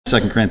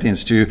2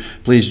 Corinthians 2.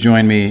 Please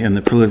join me in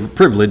the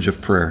privilege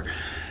of prayer.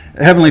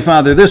 Heavenly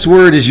Father, this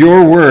word is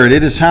your word.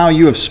 It is how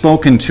you have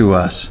spoken to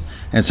us.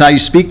 It's how you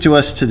speak to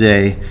us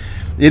today.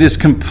 It is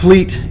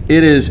complete.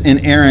 It is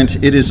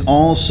inerrant. It is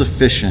all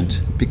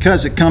sufficient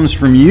because it comes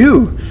from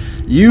you.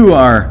 You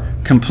are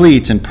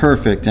complete and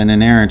perfect and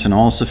inerrant and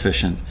all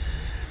sufficient.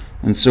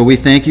 And so we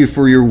thank you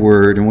for your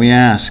word, and we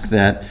ask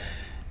that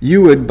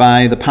you would,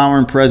 by the power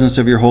and presence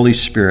of your Holy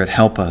Spirit,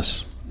 help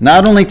us.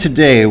 Not only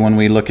today when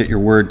we look at your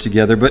word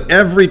together, but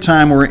every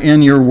time we're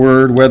in your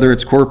word, whether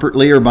it's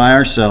corporately or by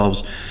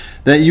ourselves,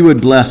 that you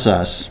would bless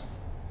us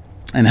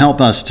and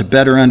help us to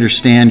better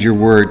understand your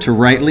word, to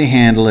rightly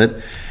handle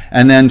it,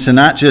 and then to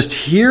not just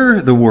hear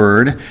the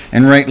word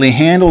and rightly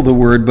handle the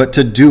word, but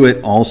to do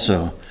it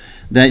also.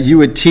 That you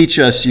would teach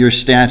us your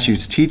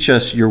statutes, teach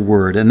us your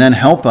word, and then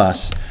help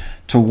us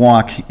to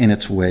walk in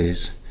its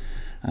ways.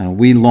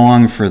 We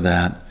long for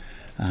that.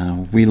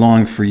 We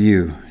long for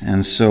you.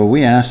 And so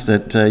we ask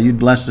that you'd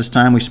bless this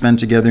time we spend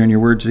together in your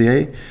word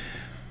today.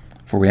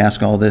 For we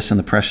ask all this in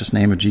the precious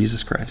name of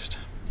Jesus Christ.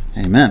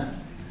 Amen.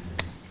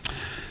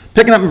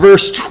 Picking up in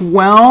verse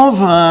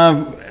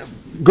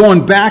 12,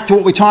 going back to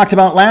what we talked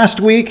about last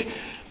week,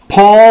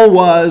 Paul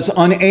was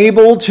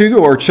unable to,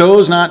 or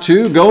chose not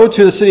to, go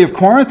to the city of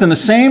Corinth in the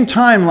same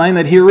timeline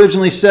that he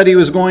originally said he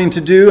was going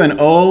to do. And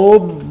oh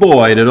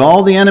boy, did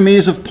all the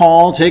enemies of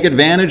Paul take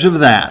advantage of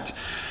that.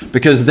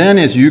 Because then,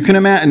 as you can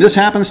imagine, and this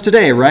happens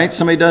today, right?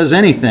 Somebody does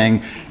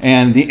anything,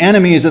 and the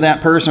enemies of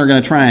that person are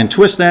going to try and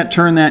twist that,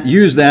 turn that,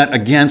 use that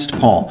against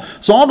Paul.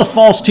 So all the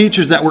false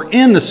teachers that were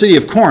in the city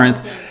of Corinth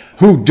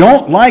who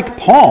don't like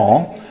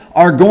Paul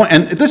are going,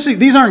 and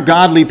these aren't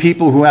godly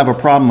people who have a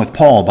problem with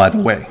Paul, by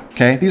the way.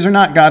 Okay? These are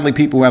not godly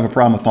people who have a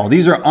problem with Paul.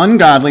 These are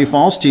ungodly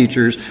false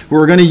teachers who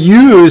are going to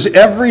use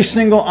every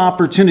single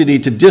opportunity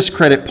to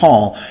discredit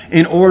Paul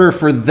in order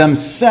for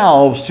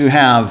themselves to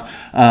have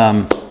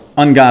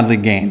ungodly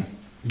gain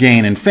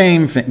in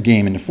fame,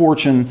 gain in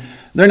fortune.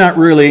 They're not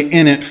really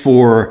in it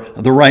for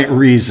the right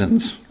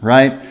reasons,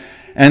 right?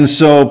 And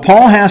so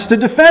Paul has to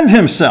defend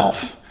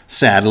himself,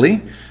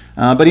 sadly.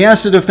 But he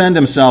has to defend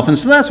himself. And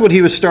so that's what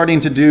he was starting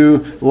to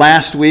do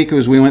last week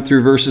as we went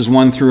through verses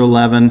 1 through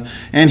 11.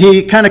 And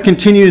he kind of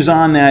continues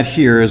on that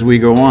here as we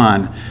go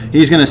on.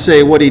 He's going to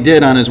say what he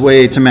did on his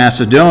way to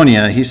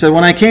Macedonia. He said,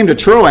 when I came to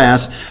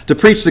Troas to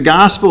preach the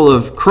gospel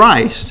of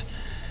Christ,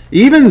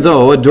 even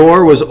though a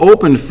door was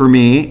opened for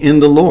me in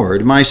the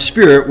Lord, my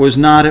spirit was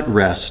not at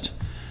rest,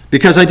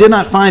 because I did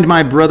not find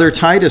my brother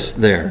Titus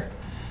there.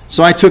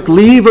 So I took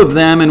leave of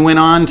them and went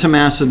on to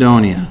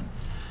Macedonia.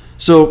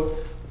 So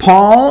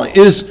Paul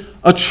is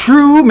a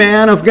true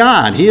man of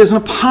God. He is an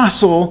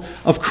apostle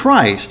of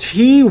Christ.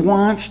 He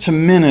wants to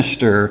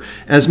minister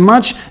as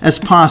much as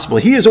possible.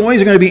 He is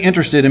always going to be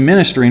interested in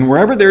ministering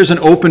wherever there's an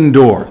open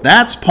door.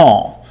 That's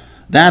Paul.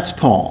 That's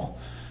Paul.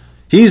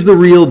 He's the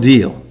real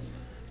deal.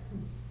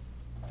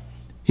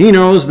 He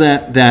knows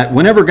that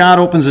whenever God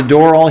opens a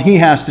door, all he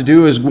has to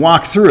do is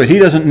walk through it. He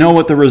doesn't know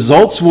what the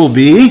results will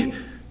be,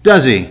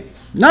 does he?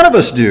 None of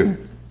us do.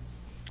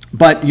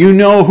 But you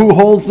know who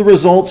holds the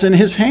results in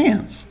his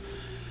hands.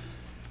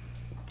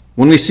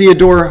 When we see a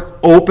door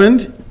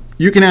opened,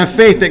 you can have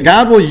faith that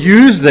God will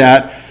use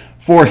that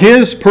for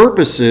his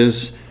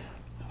purposes,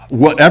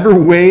 whatever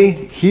way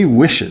he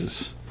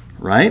wishes,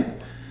 right?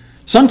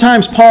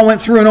 Sometimes Paul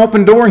went through an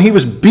open door and he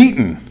was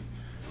beaten.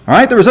 All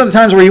right, there was other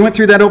times where he went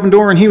through that open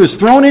door and he was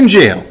thrown in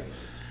jail.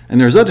 And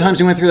there's other times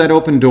he went through that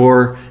open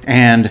door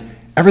and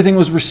everything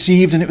was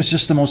received and it was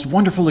just the most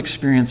wonderful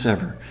experience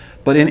ever.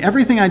 But in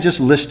everything I just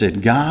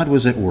listed, God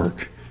was at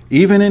work.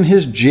 Even in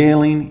his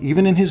jailing,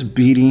 even in his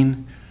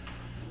beating,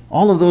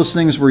 all of those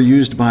things were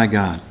used by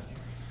God.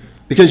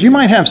 Because you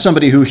might have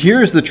somebody who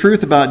hears the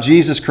truth about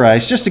Jesus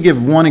Christ, just to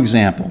give one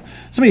example.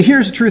 Somebody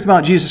hears the truth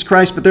about Jesus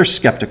Christ, but they're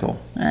skeptical.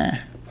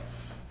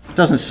 It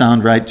doesn't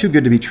sound right, too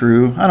good to be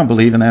true. I don't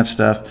believe in that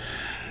stuff.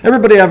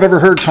 Everybody I've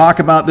ever heard talk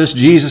about this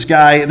Jesus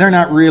guy, they're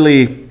not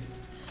really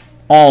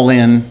all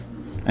in.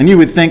 And you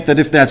would think that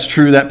if that's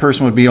true, that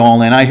person would be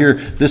all in. I hear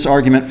this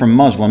argument from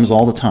Muslims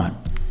all the time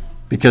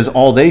because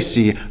all they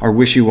see are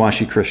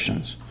wishy-washy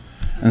Christians.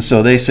 And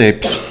so they say,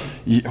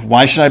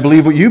 why should I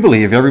believe what you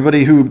believe?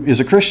 Everybody who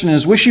is a Christian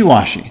is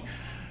wishy-washy.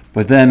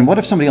 But then what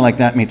if somebody like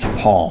that meets a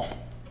Paul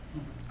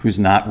who's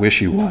not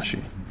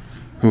wishy-washy,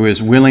 who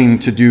is willing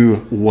to do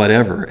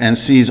whatever and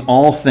sees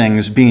all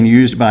things being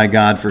used by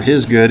God for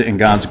his good and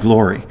God's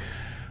glory?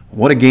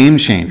 What a game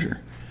changer.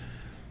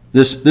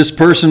 This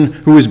person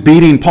who is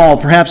beating Paul,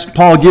 perhaps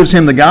Paul gives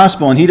him the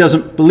gospel and he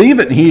doesn't believe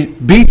it and he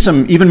beats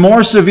him even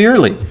more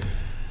severely.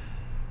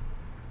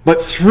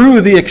 But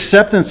through the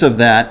acceptance of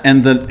that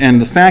and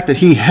the fact that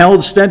he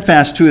held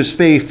steadfast to his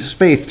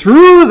faith,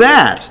 through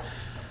that,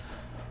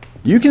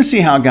 you can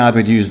see how God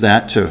would use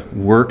that to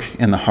work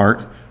in the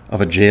heart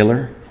of a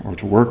jailer, or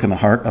to work in the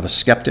heart of a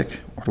skeptic,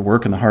 or to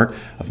work in the heart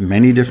of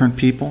many different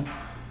people.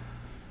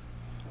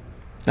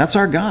 That's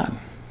our God.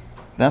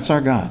 That's our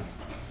God.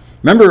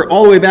 Remember,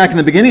 all the way back in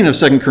the beginning of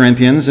 2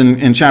 Corinthians,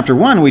 in chapter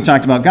 1, we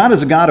talked about God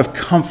is a God of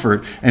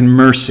comfort and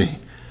mercy.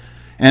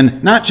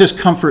 And not just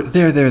comfort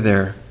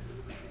there,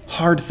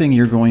 hard thing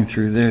you're going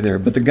through, they're there.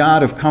 But the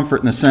God of comfort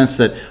in the sense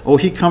that, oh,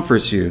 he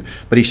comforts you,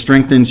 but he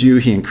strengthens you,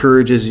 he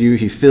encourages you,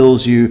 he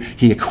fills you,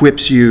 he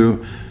equips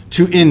you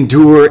to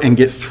endure and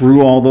get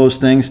through all those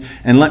things.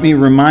 And let me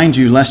remind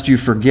you, lest you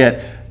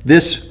forget,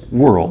 this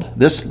world,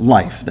 this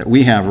life that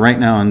we have right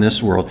now in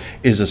this world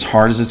is as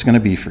hard as it's going to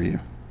be for you.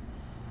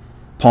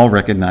 Paul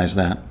recognized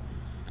that.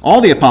 All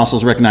the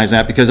apostles recognized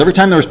that, because every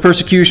time there was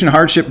persecution,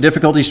 hardship,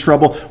 difficulties,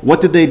 trouble, what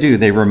did they do?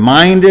 They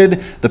reminded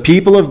the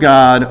people of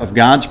God of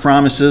God's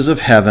promises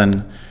of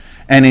heaven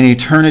and an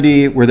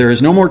eternity where there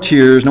is no more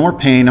tears, no more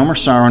pain, no more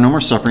sorrow, no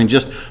more suffering,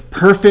 just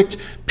perfect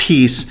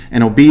peace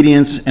and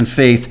obedience and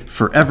faith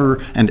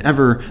forever and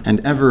ever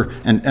and ever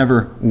and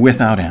ever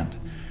without end.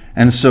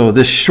 And so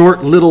this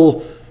short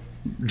little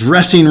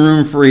dressing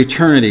room for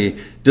eternity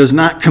does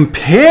not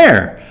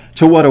compare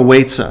to what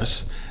awaits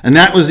us. And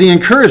that was the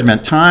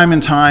encouragement time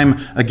and time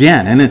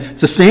again. And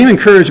it's the same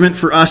encouragement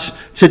for us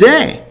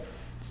today.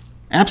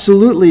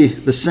 Absolutely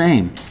the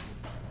same.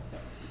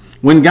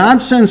 When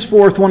God sends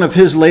forth one of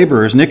his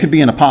laborers, and it could be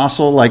an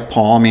apostle like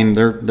Paul, I mean,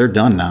 they're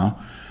done now.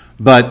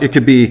 But it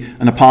could be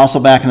an apostle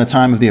back in the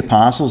time of the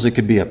apostles. It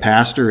could be a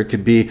pastor. It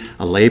could be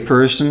a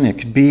layperson. It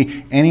could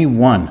be any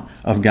one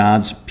of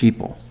God's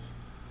people.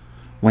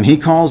 When he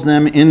calls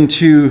them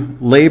into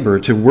labor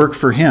to work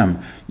for him,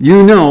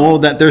 you know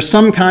that there's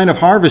some kind of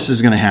harvest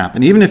is going to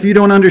happen. Even if you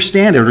don't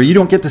understand it or you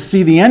don't get to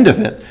see the end of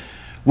it,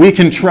 we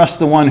can trust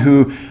the one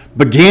who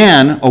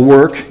began a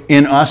work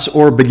in us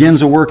or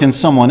begins a work in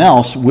someone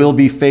else will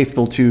be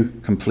faithful to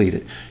complete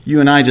it. You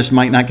and I just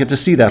might not get to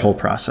see that whole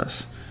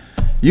process.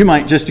 You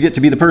might just get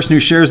to be the person who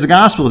shares the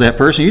gospel with that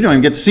person. You don't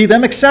even get to see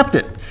them accept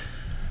it.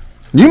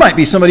 You might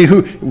be somebody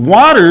who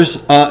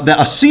waters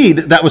a seed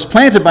that was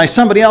planted by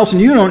somebody else,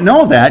 and you don't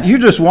know that. You're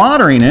just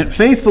watering it,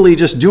 faithfully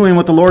just doing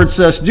what the Lord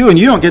says to do, and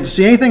you don't get to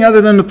see anything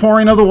other than the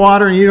pouring of the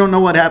water, and you don't know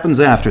what happens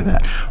after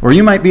that. Or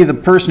you might be the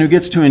person who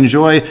gets to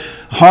enjoy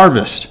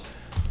harvest,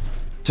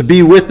 to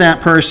be with that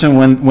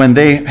person when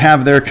they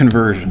have their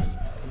conversion,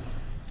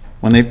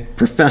 when they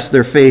profess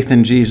their faith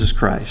in Jesus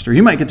Christ. Or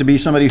you might get to be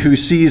somebody who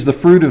sees the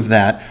fruit of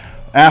that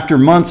after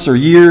months or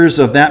years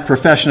of that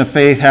profession of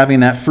faith, having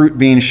that fruit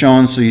being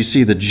shown, so you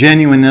see the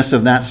genuineness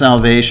of that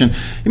salvation.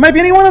 You might be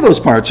any one of those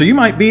parts, or you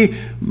might be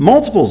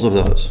multiples of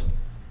those.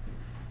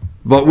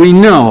 But we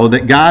know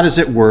that God is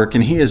at work,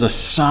 and he is a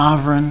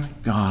sovereign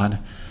God.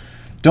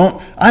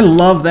 I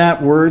love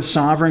that word,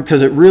 sovereign,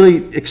 because it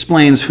really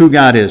explains who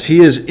God is.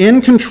 He is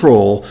in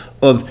control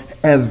of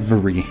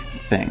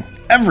everything.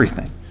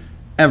 Everything.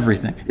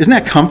 Everything. Isn't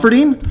that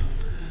comforting?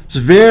 It's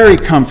very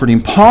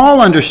comforting.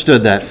 Paul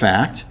understood that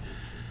fact.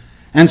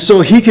 And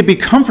so he could be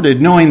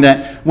comforted knowing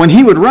that when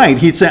he would write,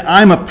 he'd say,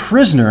 I'm a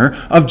prisoner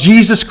of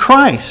Jesus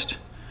Christ.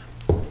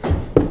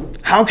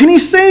 How can he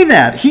say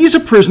that? He's a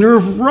prisoner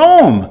of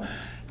Rome.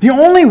 The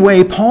only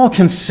way Paul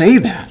can say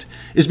that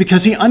is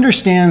because he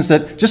understands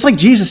that, just like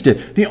Jesus did,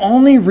 the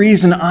only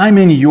reason I'm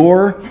in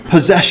your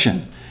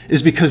possession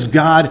is because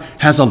God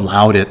has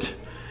allowed it,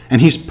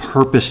 and he's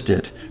purposed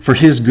it for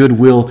his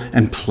goodwill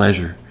and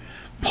pleasure.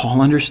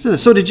 Paul understood it.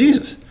 So did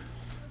Jesus.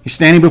 He's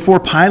standing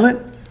before Pilate.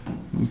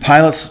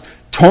 Pilate's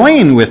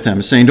toying with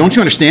him, saying, don't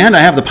you understand? I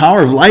have the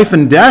power of life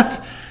and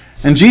death.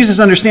 And Jesus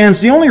understands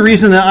the only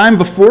reason that I'm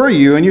before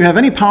you and you have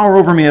any power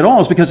over me at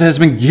all is because it has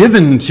been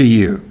given to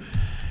you.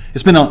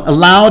 It's been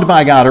allowed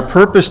by God or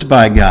purposed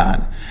by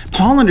God.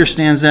 Paul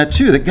understands that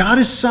too, that God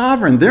is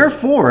sovereign.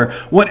 Therefore,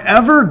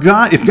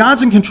 if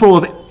God's in control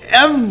of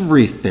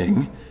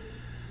everything,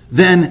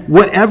 then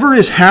whatever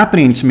is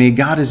happening to me,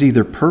 God is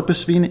either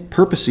purposing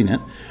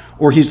it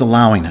or he's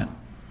allowing it.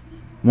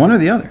 One or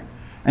the other.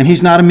 And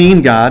he's not a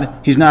mean God.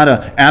 He's not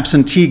an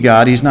absentee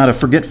God. He's not a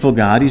forgetful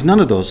God. He's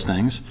none of those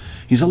things.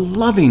 He's a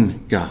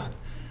loving God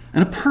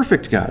and a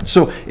perfect God.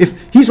 So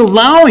if he's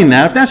allowing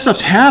that, if that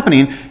stuff's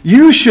happening,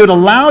 you should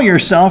allow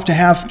yourself to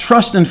have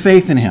trust and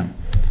faith in him,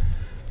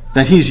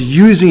 that he's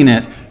using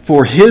it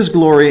for his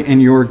glory and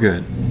your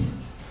good.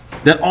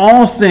 That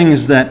all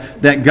things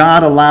that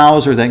God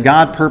allows or that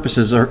God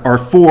purposes are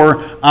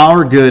for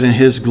our good and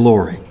his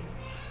glory.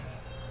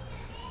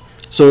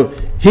 So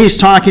he's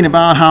talking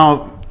about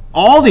how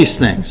all these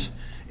things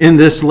in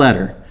this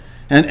letter.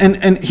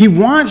 And he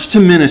wants to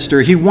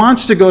minister. He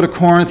wants to go to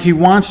Corinth. He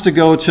wants to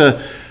go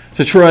to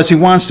Troas. He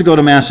wants to go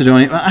to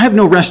Macedonia. I have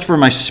no rest for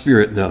my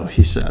spirit, though,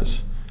 he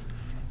says,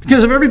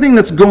 because of everything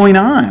that's going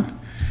on.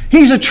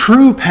 He's a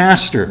true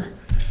pastor.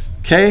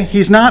 Okay?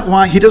 He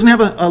doesn't have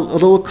a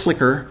little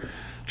clicker.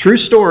 True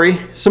story.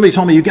 Somebody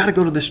told me, you got to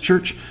go to this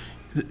church.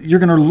 You're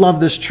going to love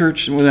this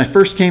church. When I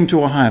first came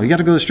to Ohio, you got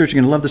to go to this church.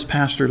 You're going to love this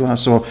pastor.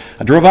 So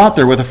I drove out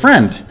there with a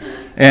friend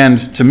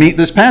and to meet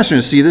this pastor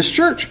and see this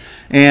church.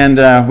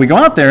 And we go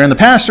out there, and the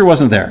pastor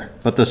wasn't there,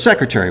 but the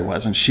secretary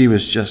was. And she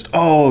was just,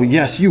 oh,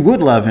 yes, you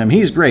would love him.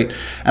 He's great.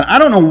 And I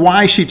don't know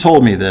why she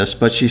told me this,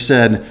 but she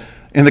said,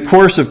 in the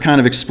course of kind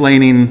of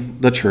explaining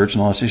the church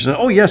and all this, she said,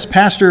 oh, yes,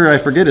 pastor, I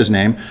forget his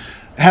name,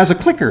 has a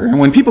clicker. And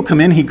when people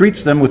come in, he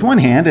greets them with one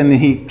hand, and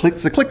he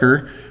clicks the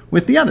clicker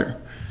with the other.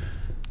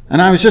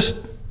 And I was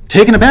just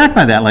taken aback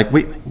by that. Like,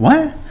 wait,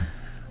 what?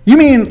 You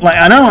mean, like,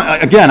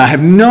 I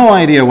have no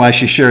idea why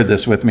she shared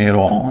this with me at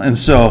all. And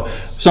so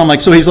I'm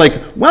like, so he's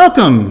like,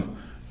 welcome,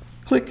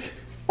 click.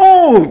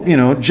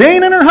 Oh,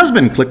 Jane and her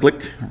husband, click,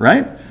 click,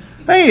 right?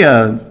 Hey,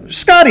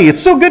 Scotty,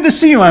 it's so good to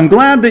see you. I'm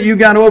glad that you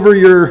got over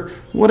your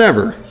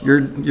whatever,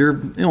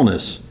 your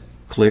illness,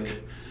 click.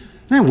 Isn't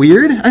that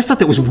weird? I just thought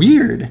that was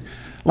weird.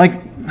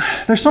 Like,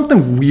 there's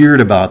something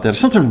weird about that. There's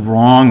something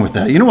wrong with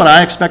that. You know what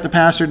I expect a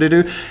pastor to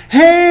do?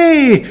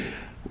 Hey,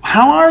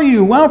 how are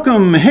you?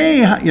 Welcome.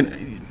 Hey,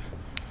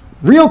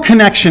 real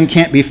connection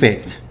can't be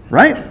faked,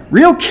 right?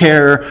 Real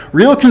care,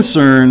 real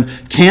concern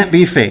can't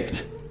be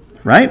faked,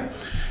 right?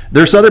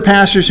 There's other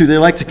pastors who they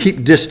like to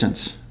keep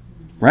distance,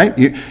 right?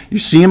 You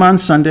see them on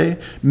Sunday.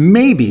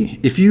 Maybe,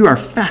 if you are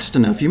fast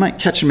enough, you might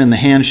catch them in the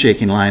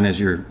handshaking line as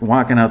you're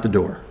walking out the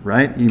door,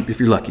 right? If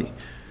you're lucky.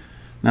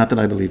 Not that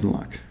I believe in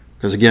luck,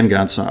 because again,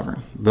 God's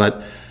sovereign.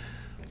 But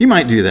you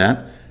might do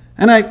that.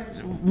 And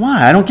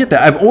why? I don't get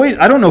that.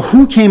 I don't know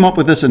who came up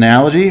with this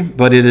analogy,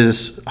 but it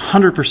is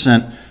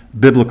 100%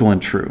 biblical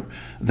and true,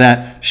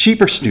 that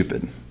sheep are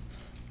stupid,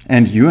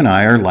 and you and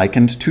I are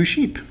likened to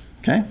sheep,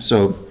 okay?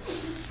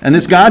 And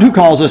it's God who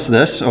calls us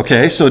this,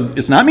 okay? So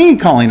it's not me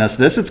calling us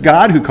this, it's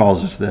God who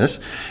calls us this.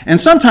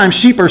 And sometimes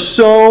sheep are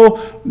so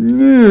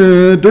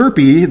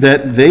derpy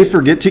that they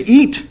forget to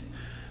eat.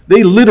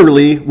 They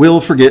literally will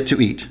forget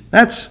to eat.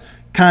 That's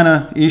kind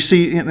of,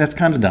 that's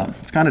kind of dumb.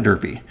 It's kind of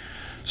derpy.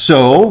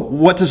 So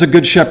what does a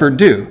good shepherd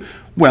do?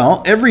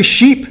 Well, every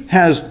sheep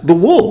has the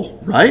wool,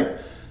 right?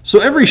 So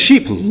every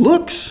sheep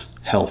looks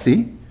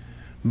healthy,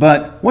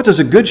 but what does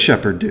a good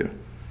shepherd do?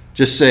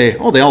 Just say,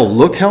 oh, they all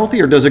look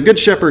healthy? Or does a good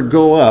shepherd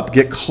go up,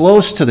 get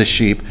close to the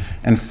sheep,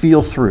 and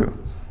feel through?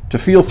 To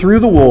feel through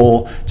the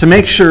wool, to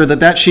make sure that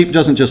that sheep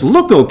doesn't just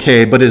look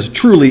okay, but is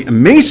truly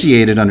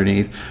emaciated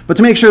underneath, but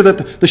to make sure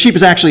that the sheep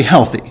is actually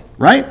healthy,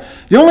 right?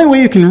 The only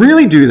way you can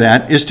really do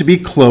that is to be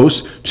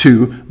close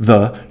to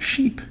the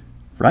sheep,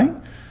 right?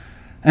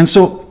 And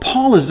so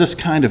Paul is this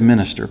kind of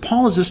minister.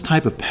 Paul is this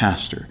type of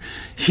pastor.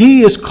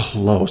 He is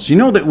close. You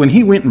know that when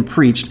he went and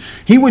preached,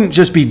 he wouldn't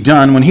just be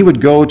done when he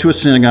would go to a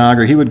synagogue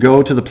or he would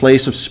go to the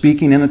place of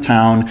speaking in a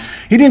town.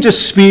 He didn't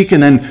just speak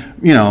and then,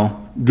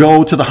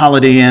 go to the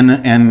Holiday Inn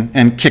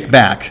and kick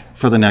back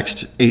for the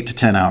next 8 to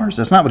 10 hours.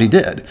 That's not what he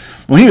did.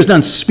 When he was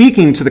done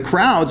speaking to the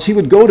crowds, he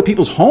would go to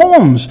people's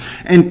homes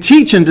and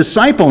teach and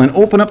disciple and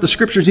open up the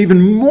scriptures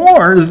even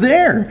more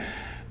there.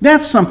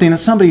 That's something that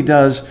somebody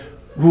does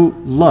who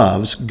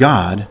loves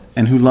God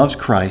and who loves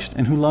Christ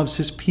and who loves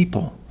his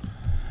people.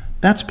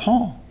 That's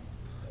Paul.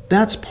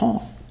 That's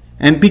Paul.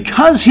 And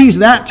because he's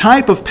that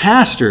type of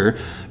pastor,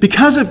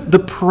 because of the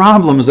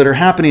problems that are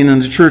happening in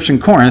the church in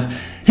Corinth,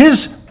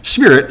 his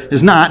spirit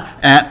is not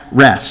at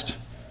rest.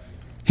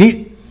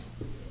 He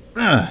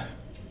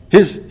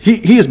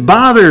is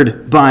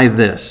bothered by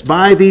this,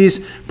 by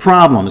these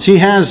problems. He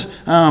has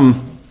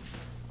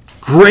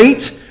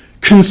great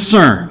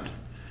concern.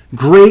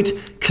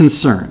 Great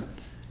concern.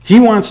 He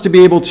wants to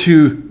be able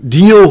to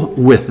deal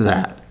with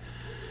that.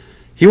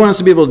 He wants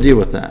to be able to deal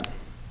with that.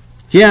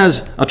 He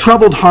has a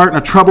troubled heart and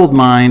a troubled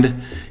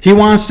mind. He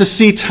wants to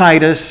see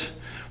Titus.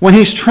 When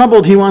he's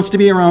troubled, he wants to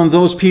be around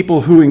those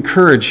people who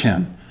encourage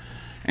him,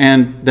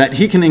 and that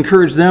he can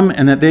encourage them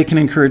and that they can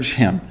encourage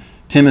him.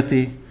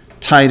 Timothy,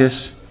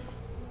 Titus,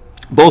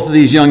 both of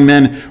these young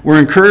men were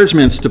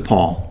encouragements to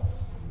Paul.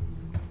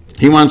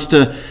 He wants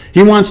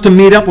to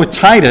meet up with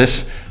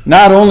Titus,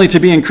 not only to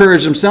be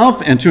encouraged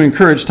himself and to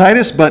encourage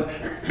Titus, but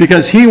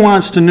because he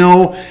wants to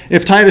know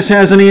if Titus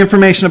has any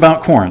information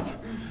about Corinth.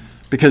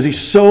 Because he's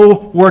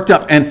so worked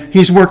up. And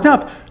he's worked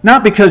up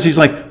not because he's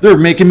like, they're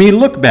making me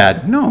look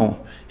bad.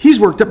 No,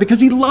 he's worked up because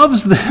he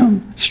loves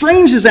them.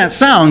 Strange as that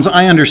sounds,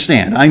 I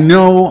understand. I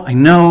know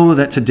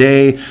that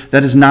today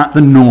that is not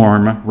the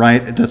norm,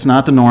 right? That's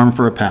not the norm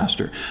for a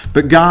pastor.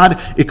 But God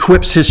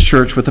equips his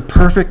church with a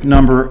perfect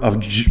number of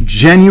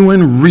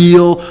genuine,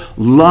 real,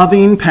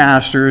 loving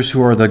pastors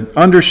who are the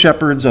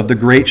under-shepherds of the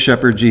great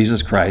shepherd,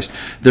 Jesus Christ.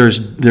 There's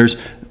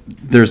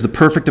the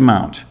perfect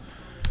amount.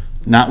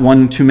 Not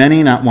one too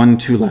many, not one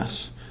too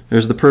less.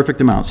 There's the perfect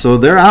amount. So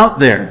they're out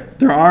there.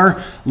 There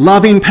are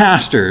loving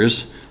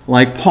pastors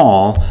like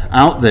Paul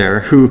out there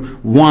who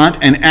want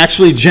and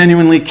actually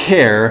genuinely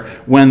care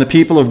when the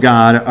people of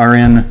God are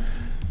in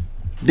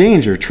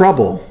danger,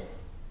 trouble.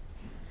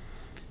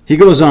 He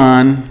goes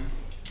on,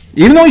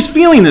 even though he's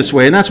feeling this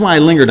way, and that's why I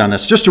lingered on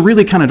this, just to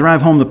really kind of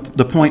drive home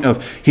the point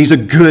of he's a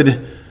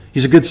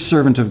good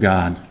servant of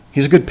God.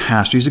 He's a good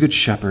pastor. He's a good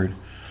shepherd.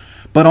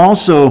 But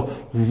also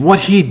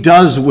what he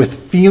does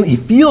with he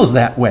feels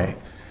that way.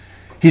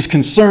 He's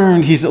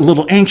concerned. He's a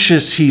little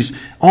anxious.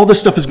 All this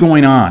stuff is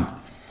going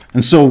on.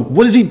 And so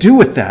what does he do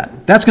with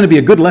that? That's going to be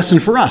a good lesson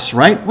for us,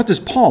 right? What does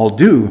Paul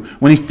do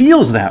when he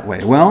feels that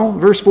way? Well,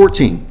 verse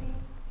 14.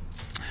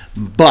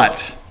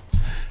 But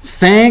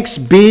thanks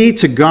be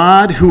to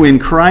God who in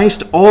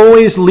Christ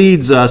always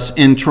leads us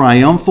in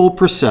triumphal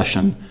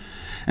procession,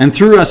 and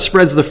through us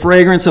spreads the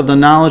fragrance of the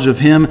knowledge of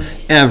him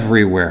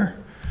everywhere.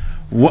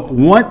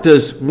 What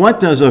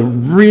does a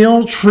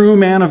real, true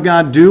man of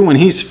God do when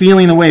he's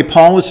feeling the way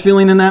Paul was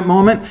feeling in that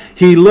moment?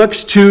 He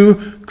looks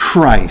to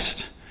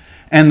Christ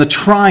and the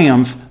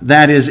triumph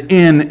that is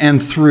in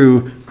and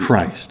through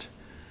Christ.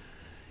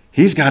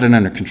 He's got it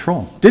under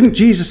control. Didn't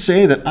Jesus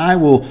say that I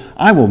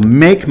will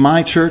make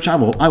my church, I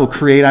will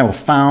create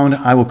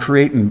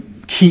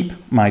and keep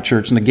my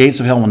church, and the gates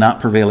of hell will not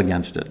prevail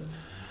against it?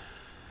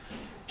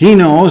 He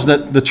knows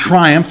that the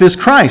triumph is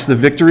Christ, the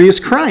victory is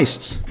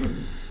Christ's.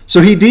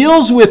 So he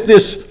deals with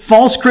this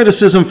false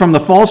criticism from the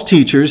false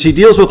teachers. He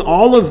deals with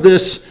all of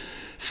this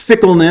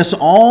fickleness,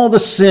 all the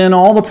sin,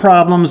 all the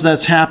problems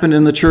that's happened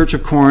in the church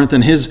of Corinth,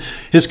 and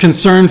his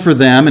concern for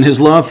them and his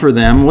love for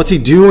them. What's he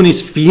do when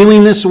he's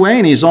feeling this way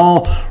and he's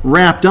all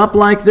wrapped up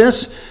like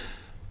this?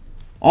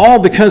 All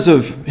because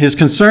of his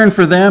concern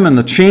for them and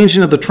the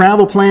changing of the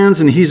travel plans,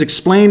 and he's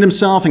explained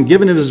himself and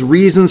given his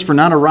reasons for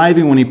not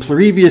arriving when he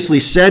previously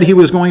said he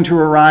was going to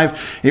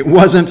arrive. It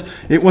wasn't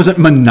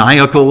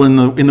maniacal in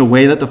the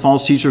way that the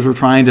false teachers were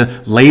trying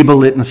to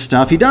label it and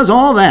stuff. He does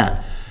all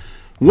that.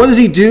 What does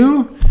he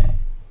do?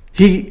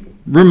 He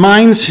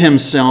reminds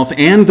himself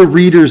and the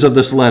readers of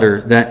this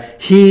letter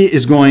that he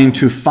is going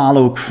to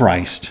follow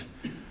Christ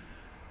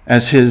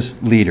as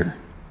his leader.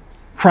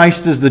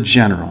 Christ is the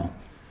general,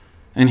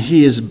 and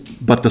he is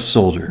but the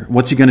soldier.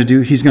 What's he going to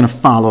do? He's going to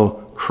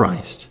follow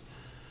Christ.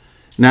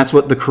 And that's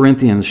what the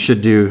Corinthians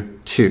should do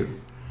too.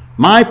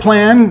 My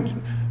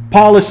plan,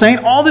 Paul is saying,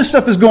 all this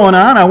stuff is going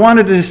on. I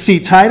wanted to see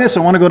Titus. I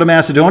want to go to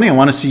Macedonia. I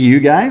want to see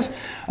you guys.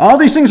 All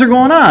these things are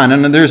going on.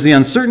 And there's the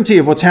uncertainty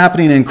of what's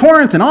happening in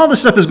Corinth, and all this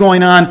stuff is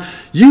going on.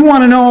 You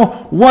want to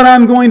know what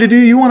I'm going to do?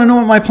 You want to know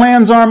what my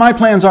plans are? My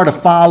plans are to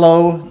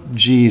follow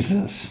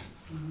Jesus.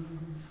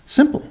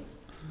 Simple.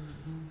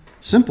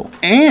 Simple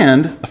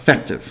and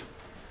effective.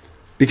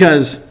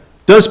 Because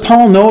does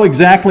Paul know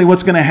exactly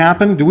what's going to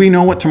happen? Do we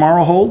know what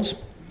tomorrow holds?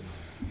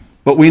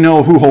 But we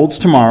know who holds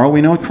tomorrow.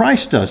 We know what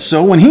Christ does.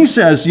 So when he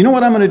says, you know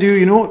what I'm going to do?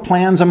 You know what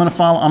plans I'm going to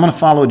follow? I'm going to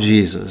follow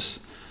Jesus.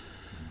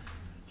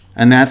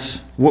 And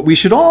that's what we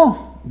should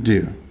all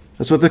do.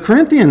 That's what the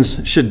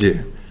Corinthians should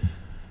do.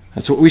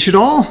 That's what we should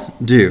all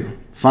do.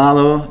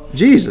 Follow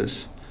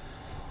Jesus.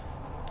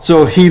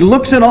 So he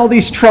looks at all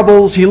these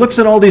troubles, he looks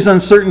at all these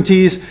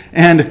uncertainties,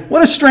 and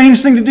what a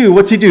strange thing to do.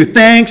 What's he do?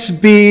 Thanks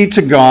be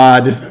to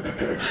God.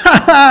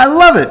 I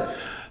love it.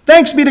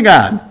 Thanks be to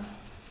God.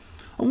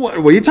 What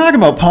are you talking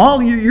about,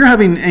 Paul? You're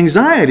having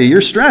anxiety,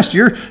 you're stressed,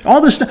 you're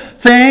all this stuff.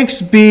 Thanks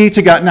be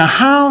to God. Now,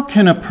 how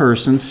can a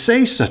person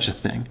say such a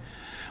thing?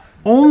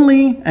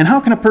 And how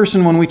can a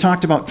person, when we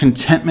talked about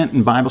contentment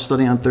in Bible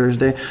study on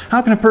Thursday,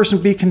 how can a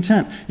person be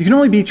content? You can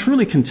only be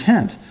truly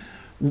content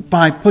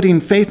by putting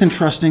faith and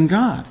trust in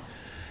God.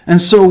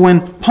 And so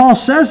when Paul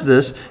says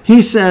this,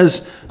 he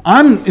says,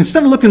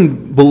 instead of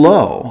looking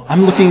below,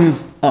 I'm looking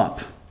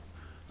up.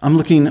 I'm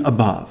looking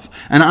above.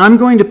 And I'm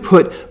going to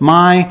put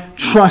my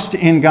trust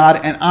in God,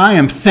 and I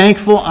am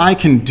thankful I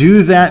can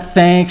do that.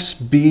 Thanks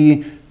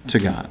be to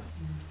God.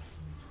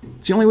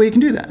 It's the only way you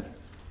can do that.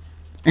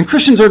 And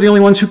Christians are the only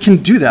ones who can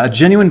do that. A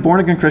genuine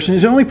born-again Christian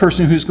is the only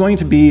person who's going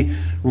to be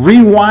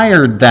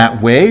rewired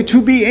that way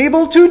to be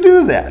able to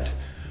do that.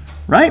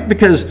 Right?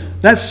 Because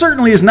that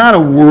certainly is not a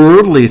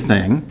worldly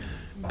thing.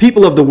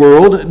 People of the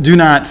world do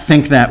not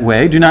think that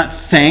way,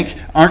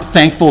 aren't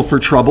thankful for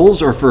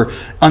troubles or for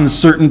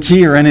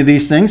uncertainty or any of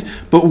these things.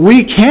 But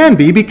we can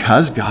be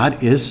because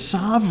God is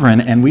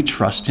sovereign and we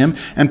trust him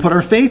and put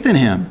our faith in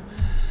him.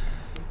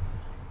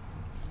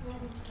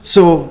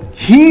 So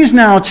he's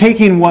now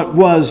taking what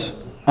was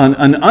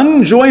an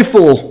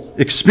unjoyful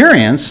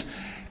experience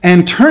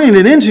and turning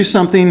it into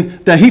something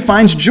that he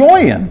finds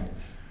joy in.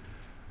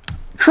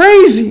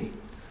 Crazy.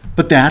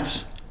 But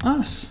that's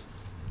us.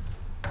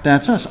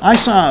 That's us. I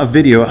saw a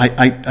video.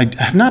 I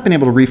have not been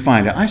able to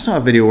re-find it. I saw a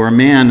video where a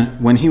man,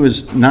 when he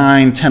was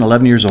 9, 10,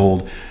 11 years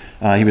old,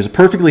 he was a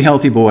perfectly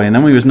healthy boy. And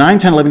then when he was 9,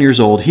 10, 11 years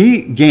old,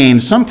 he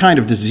gained some kind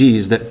of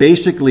disease that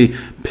basically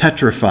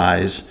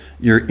petrifies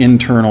your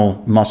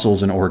internal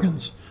muscles and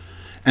organs.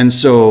 And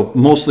so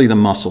mostly the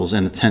muscles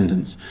and the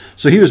tendons.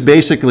 So he was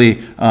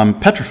basically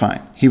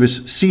petrifying. He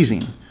was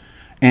seizing.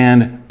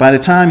 And by the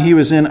time he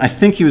was I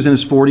think he was in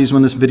his 40s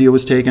when this video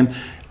was taken,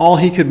 all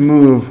he could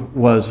move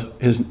was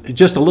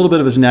just a little bit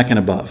of his neck and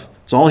above.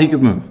 That's all he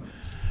could move.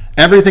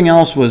 Everything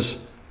else was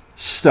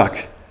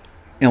stuck,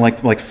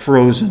 like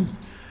frozen.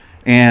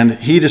 And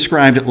he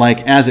described it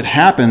like, as it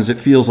happens, it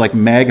feels like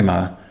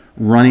magma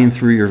running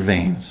through your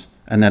veins,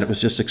 and that it was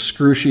just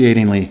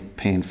excruciatingly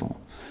painful.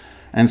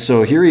 And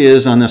so here he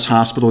is on this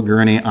hospital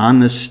gurney, on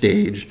this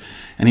stage,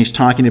 and he's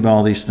talking about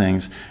all these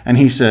things. And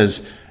he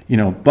says,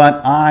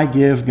 but I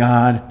give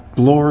God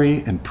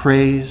glory and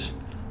praise.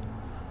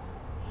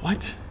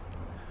 What?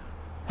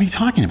 What are you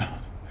talking about?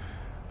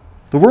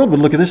 The world would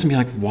look at this and be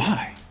like,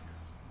 why?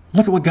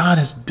 Look at what God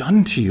has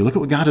done to you. Look at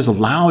what God has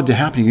allowed to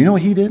happen to you. You know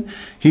what he did?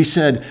 He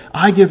said,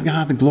 I give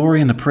God the glory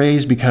and the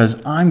praise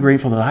because I'm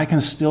grateful that I can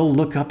still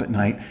look up at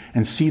night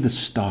and see the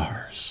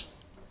stars.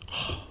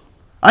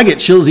 I get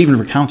chills even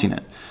for counting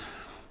it.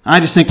 I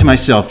just think to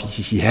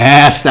myself,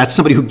 yes, that's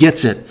somebody who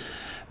gets it.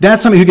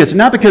 That's somebody who gets it,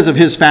 not because of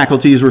his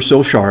faculties were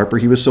so sharp or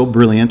he was so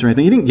brilliant or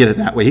anything. He didn't get it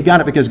that way. He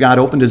got it because God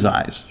opened his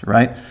eyes,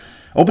 right?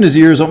 Opened his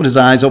ears, opened his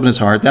eyes, opened his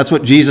heart. That's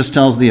what Jesus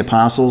tells the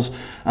apostles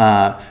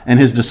and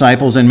his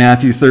disciples in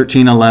Matthew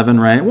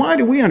 13:11, right? Why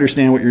do we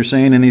understand what you're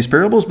saying in these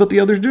parables, but the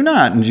others do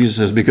not? And Jesus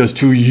says, because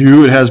to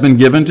you it has been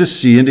given to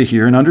see and to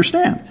hear and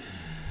understand.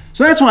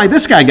 So that's why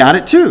this guy got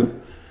it too.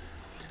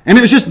 And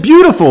it was just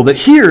beautiful that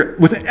here,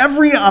 with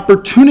every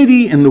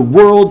opportunity in the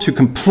world to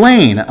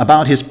complain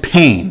about his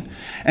pain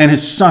and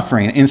his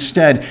suffering,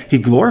 instead he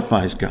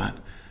glorifies God,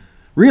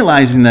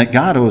 realizing that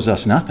God owes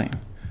us nothing.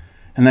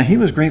 And that he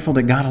was grateful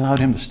that God allowed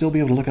him to still be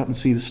able to look up and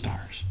see the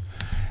stars.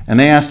 And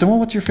they asked him, well,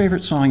 what's your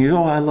favorite song? He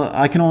goes,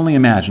 I Can Only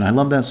Imagine. I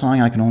love that song,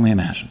 I Can Only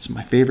Imagine. It's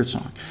my favorite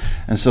song.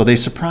 And so they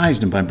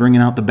surprised him by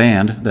bringing out the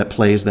band that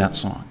plays that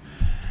song.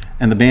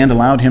 And the band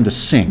allowed him to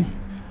sing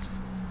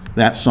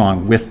that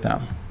song with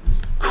them.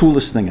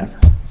 Coolest thing ever.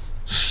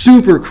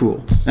 Super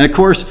cool. And of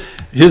course,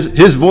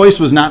 his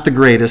voice was not the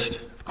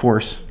greatest, of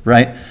course,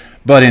 right?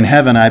 But in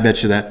heaven, I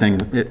bet you that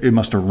thing, it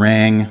must have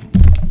rang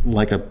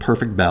like a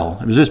perfect bell.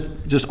 It was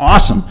just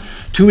awesome.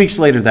 2 weeks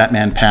later, that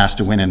man passed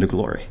to went into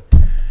glory.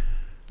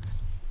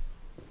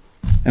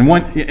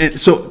 And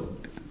so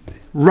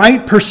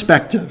right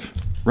perspective,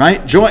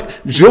 right?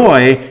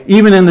 Joy,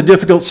 even in the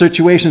difficult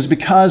situations,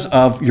 because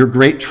of your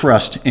great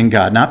trust in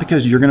God, not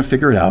because you're going to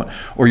figure it out,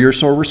 or you're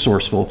so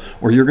resourceful,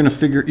 or you're going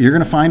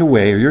to find a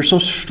way, or you're so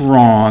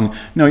strong.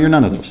 No, you're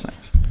none of those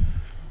things.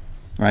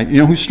 Right? You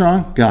know who's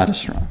strong? God is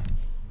strong.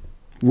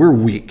 We're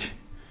weak.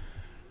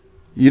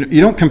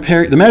 You don't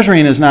compare. The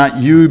measuring is not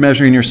you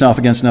measuring yourself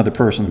against another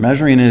person. The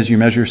measuring is you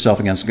measure yourself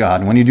against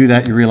God. And when you do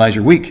that, you realize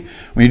you're weak.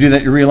 When you do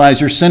that, you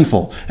realize you're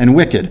sinful and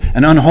wicked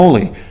and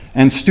unholy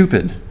and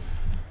stupid,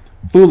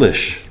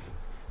 foolish,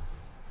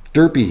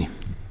 derpy.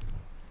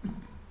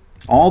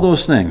 All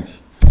those things.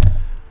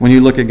 When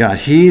you look at God,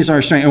 he's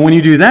our strength. And when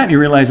you do that, you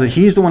realize that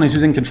he's the one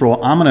who's in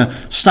control. I'm going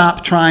to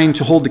stop trying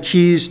to hold the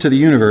keys to the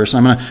universe.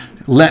 I'm going to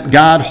let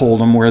God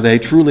hold them where they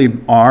truly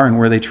are and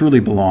where they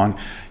truly belong.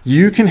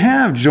 You can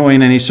have joy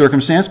in any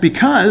circumstance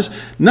because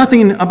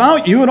nothing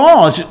about you at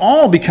all. It's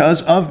all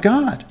because of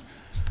God.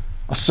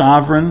 A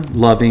sovereign,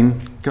 loving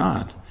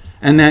God.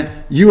 And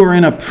that you are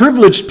in a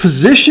privileged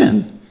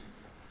position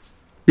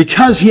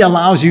because he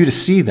allows you to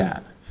see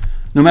that.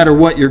 No matter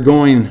what you're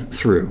going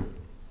through,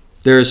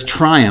 there is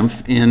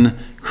triumph in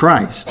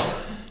Christ.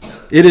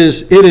 It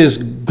is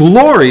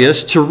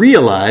glorious to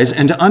realize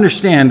and to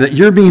understand that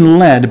you're being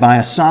led by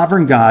a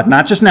sovereign God,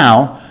 not just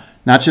now,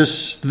 not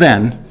just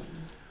then,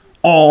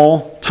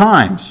 all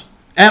times,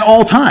 at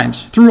all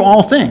times, through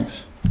all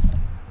things.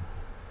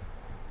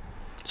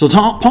 So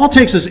Paul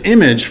takes this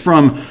image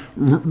from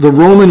the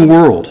Roman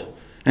world,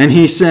 and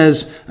he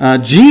says,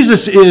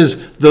 Jesus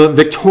is the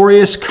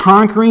victorious,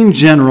 conquering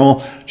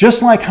general,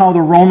 just like how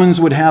the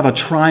Romans would have a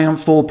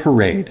triumphal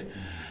parade.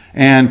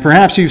 And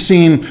perhaps you've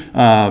seen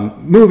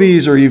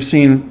movies or you've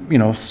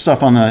seen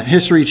stuff on the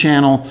History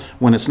Channel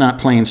when it's not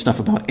playing stuff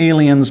about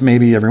aliens.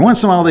 Maybe every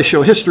once in a while they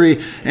show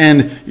history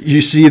and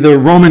you see the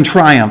Roman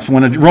triumph.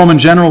 When a Roman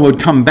general would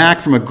come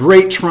back from a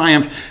great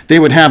triumph, they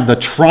would have the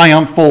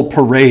triumphal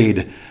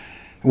parade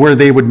where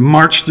they would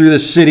march through the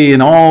city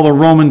and all the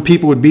Roman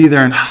people would be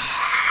there and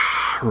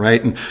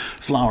right, and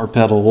flower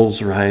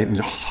petals, right,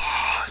 and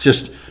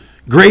just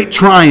great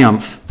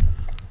triumph.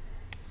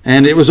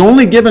 And it was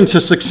only given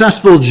to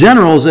successful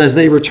generals as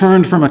they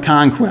returned from a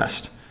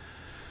conquest.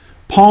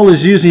 Paul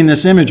is using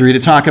this imagery to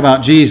talk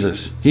about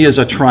Jesus. He is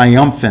a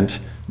triumphant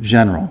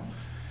general.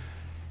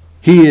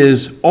 He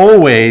is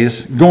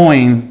always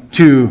going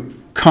to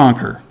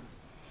conquer.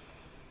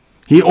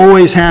 He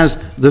always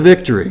has the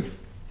victory.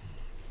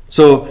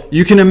 So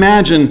you can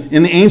imagine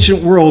in the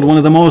ancient world one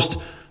of the most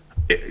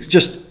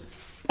just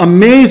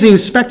amazing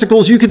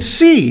spectacles you could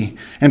see.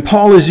 And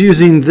Paul is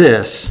using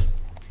this.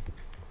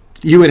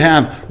 You would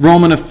have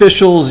Roman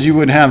officials, you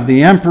would have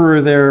the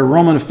emperor there,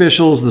 Roman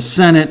officials, the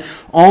Senate,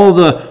 all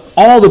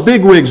the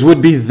bigwigs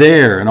would be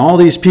there, and all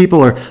these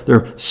people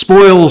their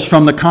spoils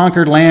from the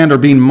conquered land are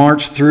being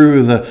marched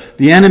through,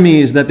 the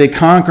enemies that they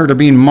conquered are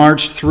being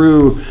marched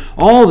through,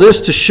 all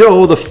this to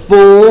show the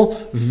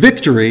full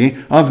victory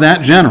of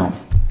that general,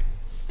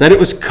 that it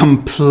was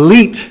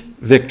complete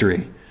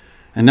victory.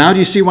 And now do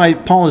you see why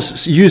Paul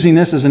is using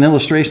this as an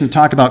illustration to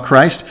talk about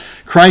Christ?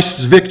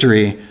 Christ's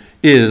victory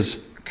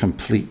is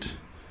complete.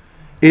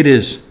 It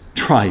is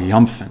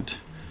triumphant.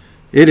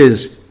 It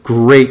is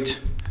great.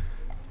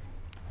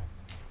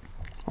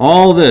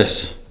 All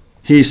this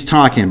he's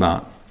talking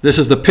about. This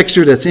is the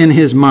picture that's in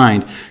his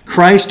mind.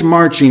 Christ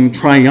marching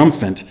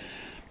triumphant,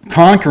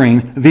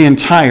 conquering the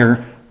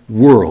entire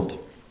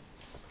world.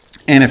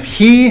 And if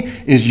he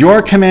is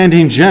your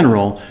commanding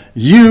general,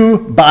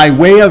 you, by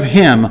way of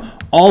him,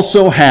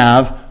 also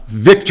have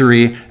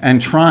victory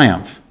and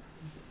triumph.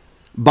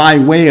 By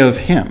way of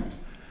him.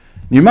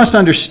 You must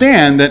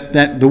understand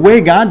that the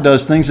way God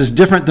does things is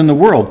different than the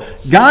world.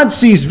 God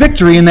sees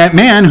victory in that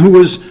man who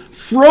was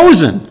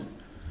frozen.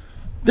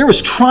 There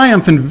was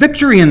triumph and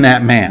victory in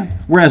that man.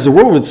 Whereas the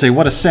world would say,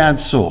 what a sad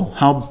soul.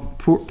 How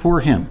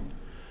poor him.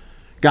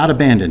 God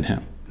abandoned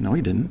him. No,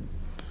 he didn't.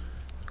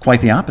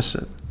 Quite the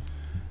opposite.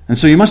 And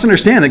so you must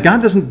understand that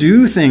God doesn't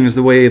do things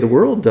the way the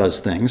world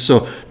does things.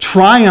 So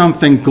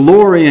triumph and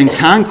glory and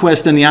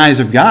conquest in the eyes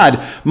of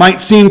God might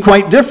seem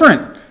quite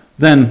different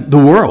than the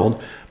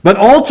world. But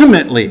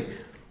ultimately,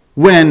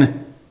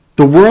 when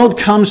the world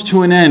comes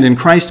to an end and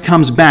Christ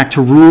comes back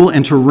to rule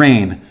and to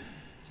reign,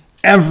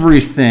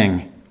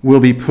 everything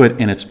will be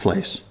put in its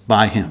place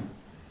by him.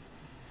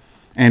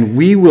 And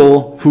we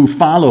will, who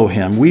follow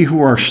him, we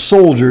who are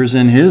soldiers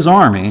in his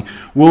army,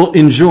 will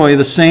enjoy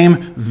the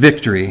same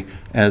victory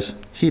as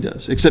he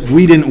does. Except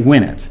we didn't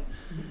win it.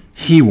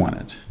 He won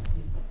it.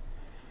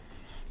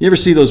 You ever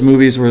see those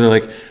movies where they're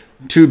like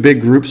two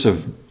big groups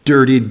of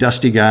dirty,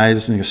 dusty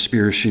guys and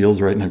spear shields,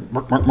 right? And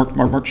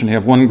they march, and you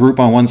have one group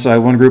on one side,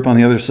 one group on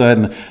the other side,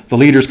 and the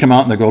leaders come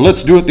out and they go,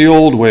 let's do it the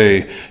old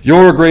way.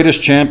 Your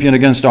greatest champion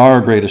against our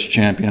greatest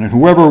champion. And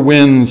whoever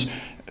wins,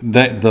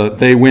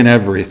 they win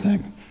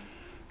everything.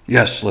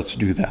 Yes, let's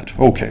do that.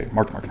 Okay,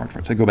 march.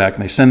 They go back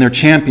and they send their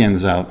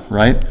champions out,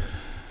 right?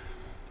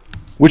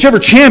 Whichever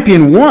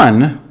champion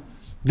won,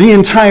 the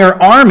entire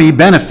army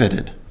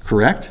benefited,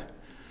 correct?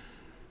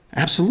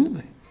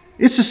 Absolutely.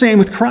 It's the same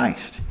with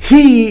Christ.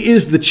 He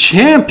is the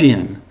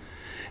champion.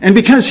 And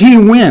because he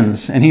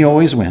wins, and he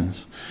always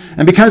wins,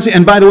 and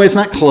by the way, it's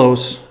not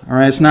close, all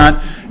right? It's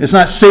not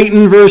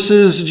Satan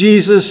versus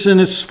Jesus,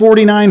 and it's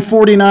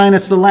 49-49.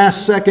 It's the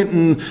last second,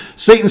 and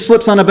Satan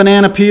slips on a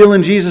banana peel,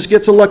 and Jesus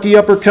gets a lucky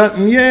uppercut,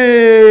 and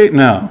yay!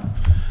 No.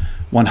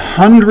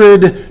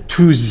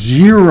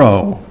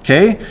 100-0,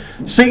 okay?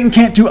 Satan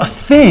can't do a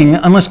thing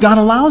unless God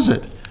allows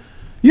it.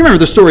 You remember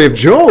the story of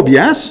Job,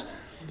 yes?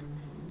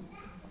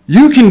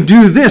 You can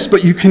do this,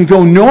 but you can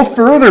go no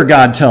further,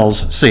 God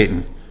tells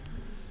Satan.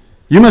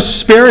 You must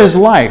spare his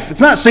life.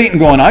 It's not Satan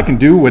going, I can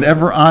do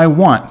whatever I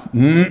want.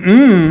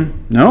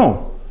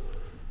 No.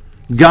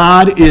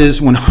 God is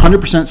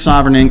 100%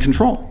 sovereign and in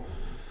control.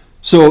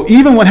 So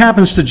even what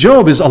happens to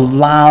Job is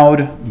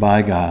allowed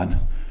by God.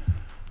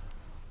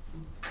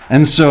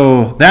 And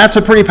so that's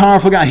a pretty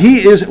powerful God.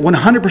 He is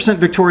 100%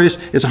 victorious.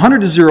 It's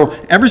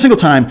 100-0 every single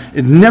time.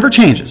 It never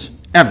changes.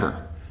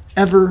 Ever.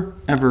 Ever,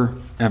 ever,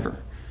 ever.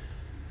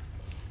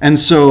 And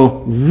so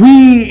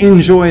we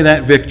enjoy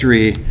that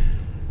victory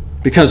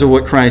because of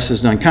what Christ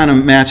has done. Kind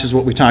of matches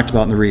what we talked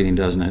about in the reading,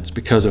 doesn't it? It's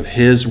because of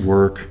his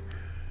work.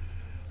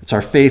 It's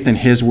our faith in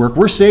his work.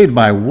 We're saved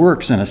by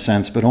works in a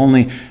sense, but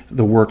only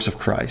the works of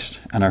Christ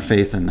and our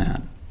faith in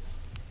that.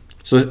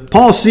 So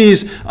Paul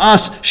sees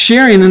us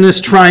sharing in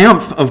this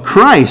triumph of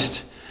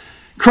Christ.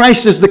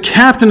 Christ is the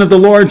captain of the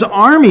Lord's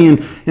army,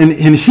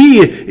 and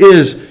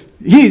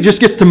he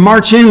just gets to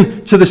march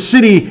into the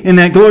city in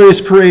that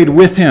glorious parade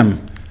with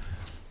him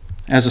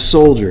as a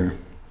soldier.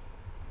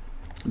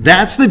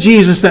 That's the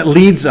Jesus that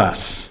leads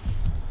us.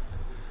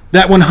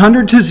 That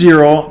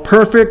 100-0,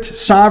 perfect,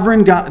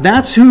 sovereign God,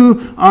 that's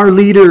who our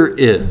leader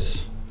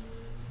is.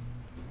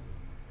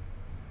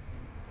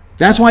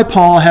 That's why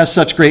Paul has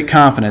such great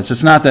confidence.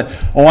 It's not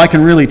that, I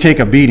can really take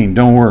a beating,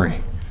 don't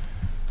worry.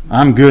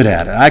 I'm good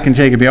at it. I can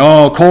take a beating.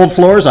 Cold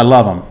floors, I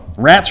love them.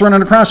 Rats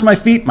running across my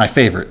feet, my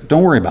favorite.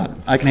 Don't worry about it.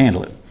 I can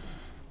handle it.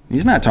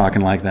 He's not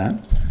talking like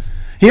that.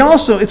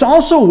 It's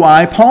also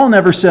why Paul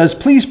never says,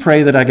 please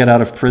pray that I get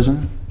out of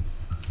prison.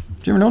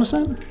 Did you ever notice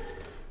that?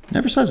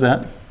 Never says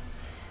that.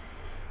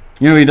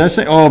 He does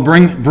say,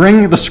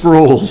 bring the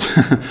scrolls.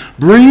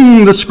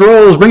 Bring the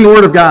scrolls. Bring the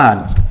word of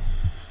God.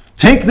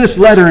 Take this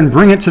letter and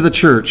bring it to the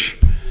church.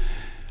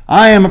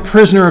 I am a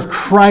prisoner of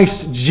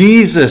Christ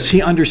Jesus.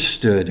 He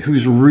understood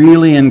who's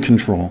really in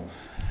control.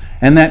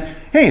 And that,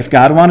 hey, if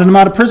God wanted him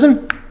out of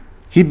prison,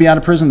 he'd be out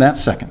of prison that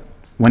second.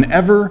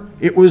 Whenever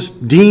it was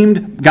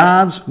deemed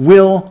God's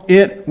will,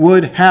 it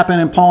would happen.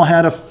 And Paul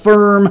had a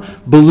firm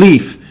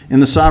belief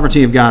in the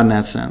sovereignty of God in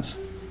that sense.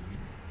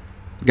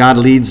 God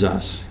leads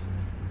us.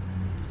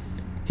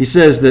 He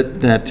says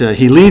that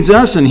he leads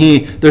us, and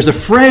there's a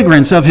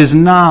fragrance of his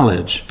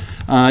knowledge.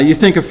 You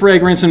think of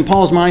fragrance in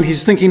Paul's mind,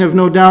 he's thinking of,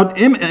 no doubt,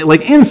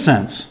 like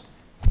incense.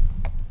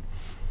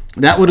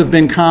 That would have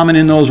been common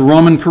in those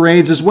Roman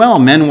parades as well,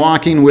 men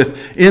walking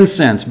with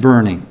incense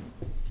burning.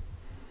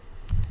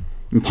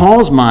 In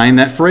Paul's mind,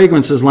 that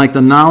fragrance is like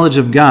the knowledge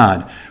of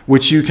God,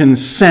 which you can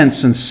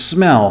sense and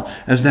smell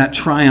as that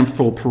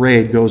triumphal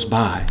parade goes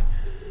by.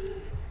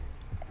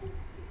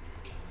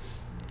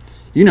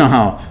 You know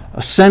how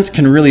a scent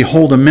can really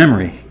hold a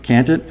memory,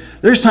 can't it?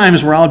 There's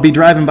times where I'll be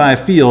driving by a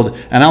field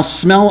and I'll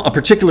smell a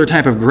particular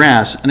type of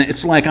grass, and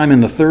it's like I'm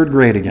in the third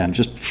grade again.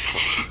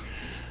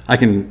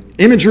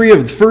 Imagery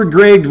of third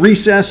grade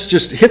recess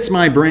just hits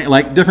my brain.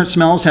 Like different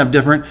smells have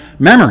different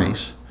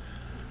memories.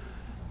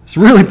 It's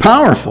really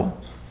powerful.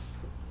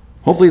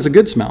 Hopefully it's a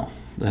good smell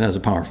that has a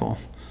powerful.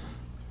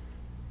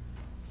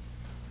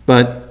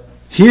 But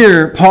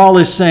here, Paul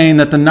is saying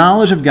that the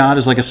knowledge of God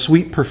is like a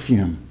sweet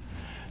perfume.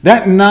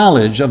 That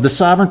knowledge of the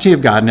sovereignty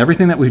of God and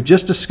everything that we've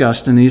just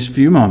discussed in these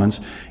few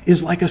moments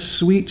is like a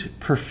sweet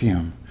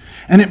perfume.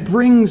 And it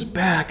brings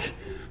back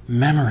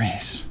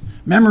memories.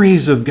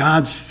 Memories of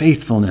God's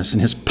faithfulness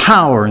and his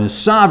power and his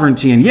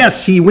sovereignty. And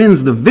yes, he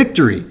wins the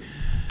victory.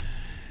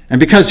 And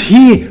because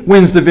he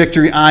wins the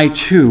victory, I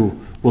too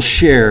will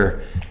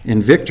share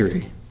in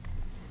victory.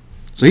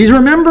 So he's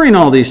remembering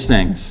all these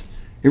things.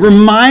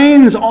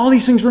 All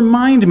these things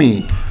remind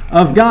me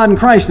of God and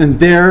Christ, and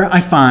there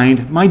I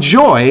find my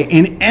joy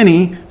in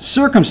any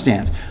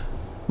circumstance.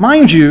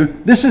 Mind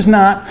you, this is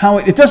not how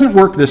it doesn't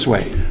work this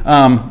way.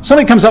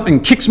 Somebody comes up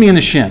and kicks me in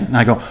the shin, and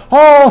I go,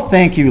 "Oh,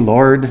 thank you,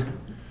 Lord."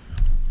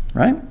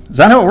 Right? Is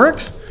that how it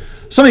works?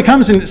 Somebody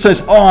comes and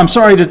says, "Oh, I'm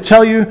sorry to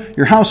tell you,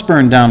 your house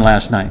burned down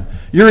last night."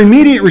 Your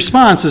immediate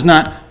response is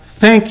not,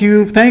 "Thank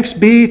you, thanks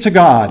be to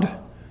God."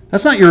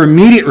 That's not your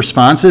immediate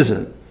response, is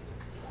it?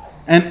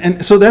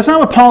 And so that's not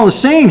what Paul is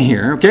saying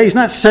here, okay? He's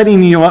not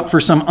setting you up for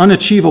some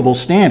unachievable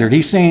standard.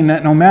 He's saying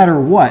that no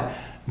matter what,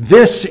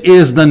 this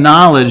is the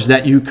knowledge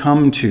that you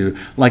come to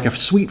like a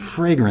sweet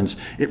fragrance.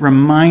 It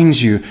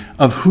reminds you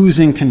of who's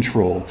in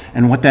control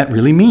and what that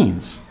really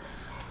means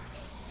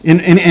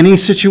in any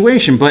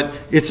situation. But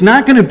it's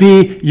not going to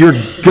be your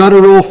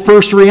guttural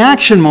first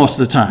reaction most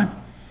of the time.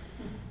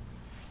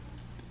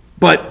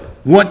 But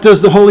what does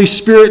the Holy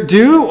Spirit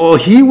do? Oh,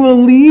 he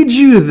will lead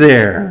you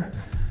there.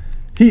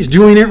 He's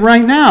doing it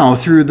right now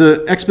through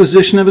the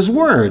exposition of his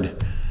word,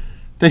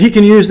 that he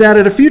can use that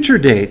at a future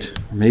date,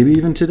 or maybe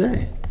even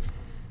today.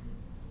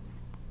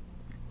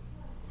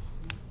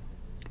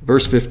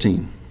 Verse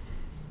 15.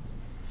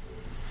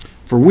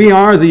 For we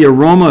are the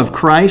aroma of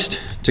Christ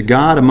to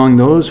God among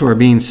those who are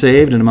being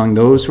saved and among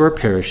those who are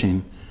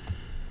perishing.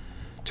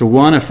 To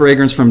one a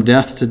fragrance from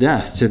death to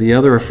death, to the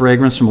other a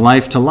fragrance from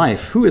life to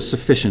life. Who is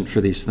sufficient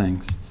for these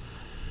things?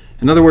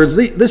 In other words,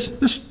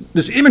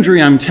 this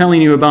imagery I'm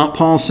telling you about,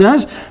 Paul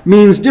says,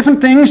 means different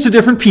things to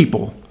different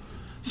people.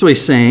 So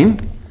he's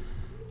saying,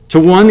 to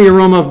one the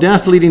aroma of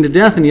death leading to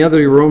death, and the other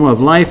the aroma of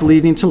life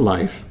leading to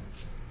life.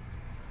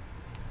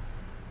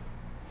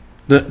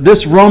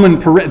 The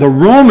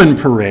Roman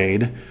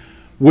parade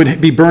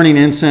would be burning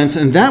incense,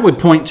 and that would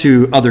point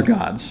to other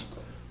gods,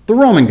 the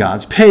Roman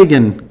gods,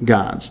 pagan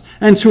gods.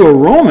 And to a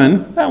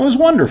Roman, that was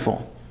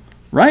wonderful.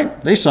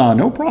 Right? They saw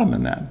no problem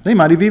in that. They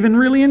might have even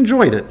really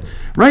enjoyed it.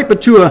 Right?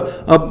 But to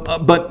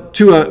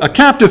a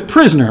captive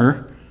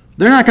prisoner,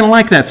 they're not going to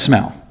like that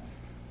smell.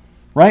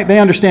 Right? They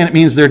understand it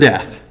means their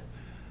death.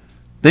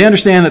 They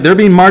understand that they're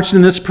being marched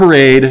in this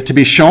parade to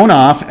be shown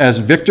off as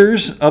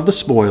victors of the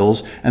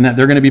spoils, and that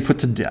they're going to be put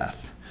to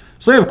death.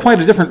 So they have quite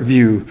a different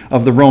view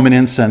of the Roman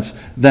incense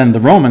than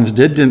the Romans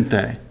did, didn't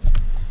they?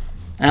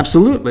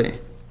 Absolutely.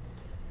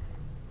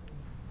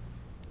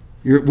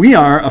 We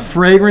are a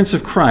fragrance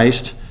of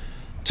Christ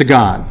to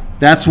God.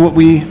 That's what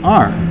we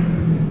are.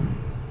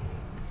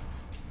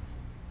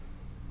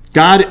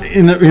 God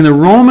in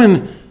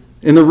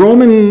the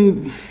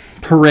Roman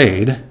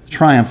parade,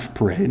 triumph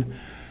parade,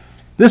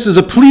 this is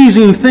a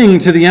pleasing thing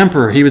to the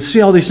emperor. He would see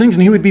all these things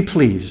and he would be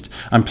pleased.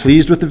 I'm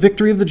pleased with the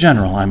victory of the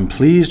general. I'm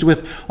pleased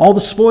with all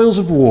the spoils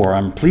of war.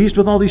 I'm pleased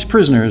with all these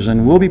prisoners,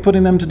 and we'll be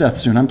putting them to death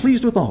soon. I'm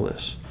pleased with all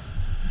this.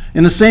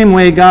 In the same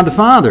way, God the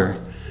Father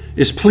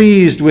is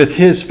pleased with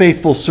his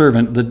faithful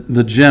servant,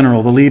 the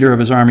general, the leader of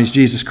his armies,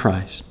 Jesus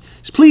Christ.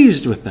 He's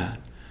pleased with that.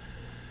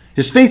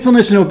 His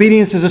faithfulness and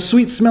obedience is a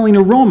sweet-smelling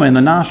aroma in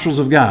the nostrils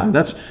of God.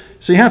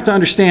 So you have to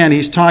understand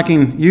he's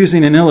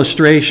using an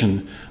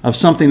illustration of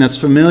something that's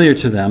familiar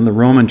to them, the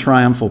Roman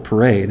triumphal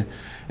parade,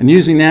 and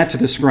using that to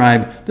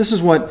describe this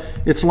is what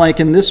it's like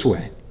in this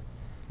way.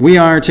 We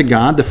are to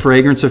God the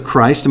fragrance of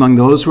Christ among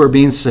those who are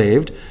being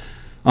saved,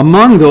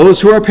 among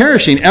those who are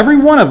perishing. Every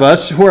one of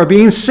us who are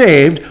being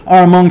saved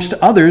are amongst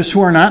others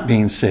who are not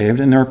being saved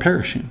and they're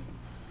perishing.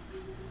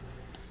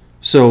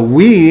 So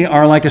we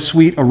are like a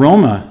sweet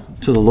aroma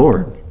to the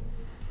Lord.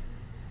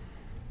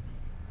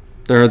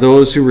 There are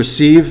those who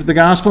receive the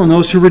gospel and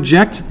those who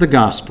reject the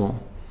gospel.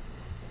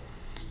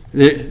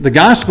 The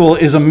gospel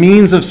is a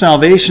means of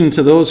salvation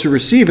to those who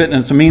receive it, and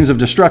it's a means of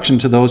destruction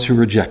to those who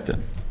reject it.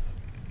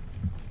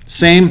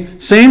 Same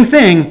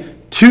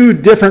thing, two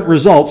different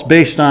results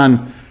based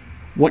on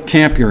what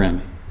camp you're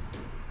in.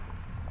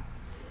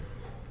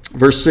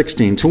 Verse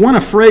 16, to one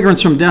a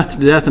fragrance from death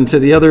to death, and to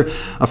the other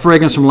a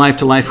fragrance from life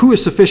to life. Who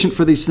is sufficient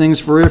for these things?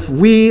 For if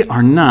we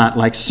are not,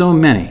 like so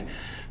many,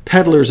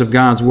 peddlers of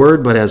God's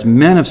word, but as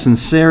men of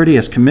sincerity,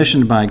 as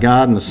commissioned by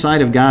God in the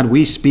sight of God,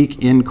 we speak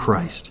in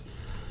Christ.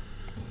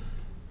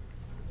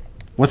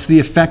 What's the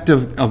effect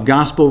of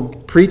gospel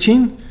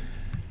preaching?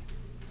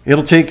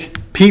 It'll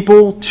take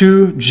people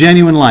to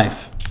genuine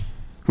life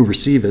who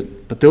receive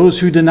it, but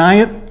those who deny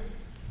it,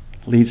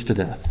 leads to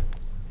death.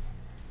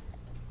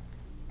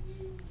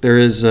 There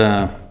is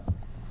no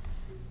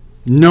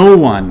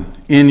one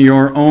in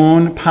your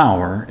own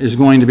power is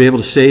going to be able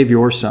to save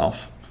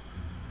yourself.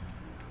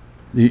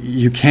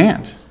 You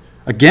can't.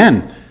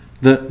 Again,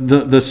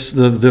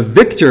 the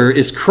victor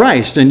is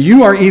Christ, and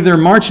you are either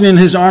marching in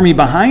his army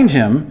behind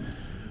him,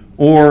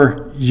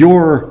 or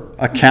you're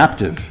a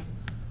captive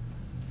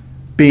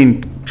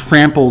being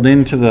trampled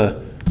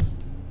into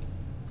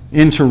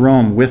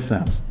Rome with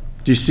them.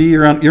 Do you see?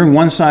 You're on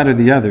one side or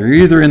the other.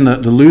 You're either in the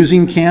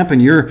losing camp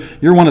and you're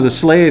one of the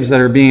slaves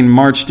that are being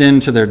marched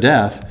into their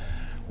death,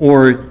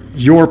 or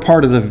you're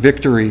part of the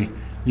victory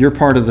you're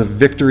part of the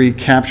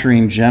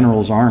victory-capturing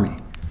general's army.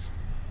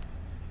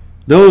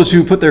 Those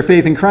who put their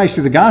faith in Christ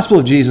through the gospel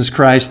of Jesus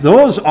Christ,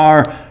 those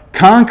are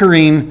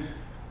conquering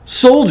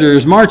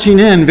soldiers marching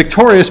in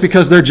victorious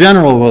because their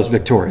general was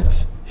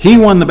victorious. He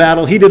won the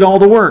battle. He did all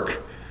the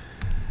work.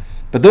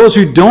 But those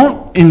who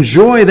don't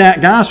enjoy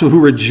that gospel, who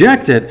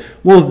reject it,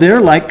 well,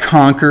 they're like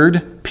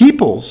conquered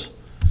peoples.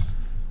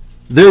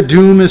 Their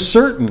doom is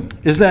certain.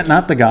 Is that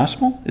not the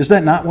gospel? Is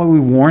that not why we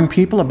warn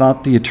people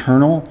about the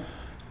eternal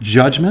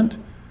judgment?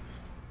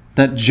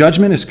 That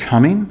judgment is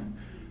coming?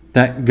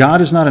 That God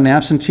is not an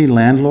absentee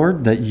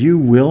landlord? That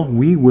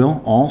we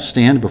will all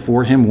stand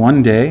before him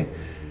one day,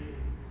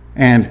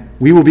 and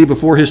we will be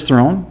before his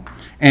throne,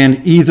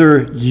 and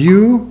either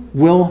you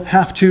will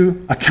have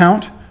to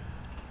account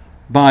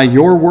by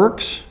your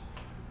works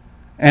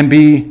and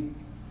be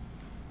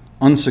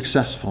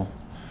unsuccessful,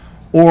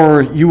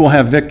 or you will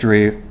have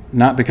victory,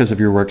 not because of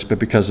your works, but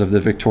because of the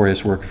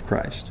victorious work of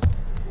Christ.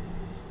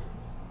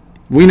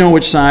 We know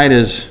which side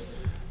is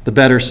the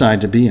better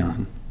side to be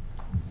on.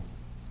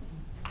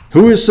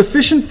 Who is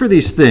sufficient for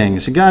these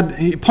things?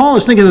 Paul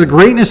is thinking of the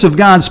greatness of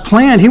God's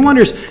plan. He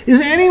wonders,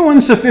 is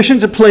anyone sufficient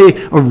to play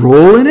a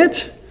role in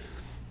it?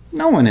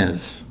 No one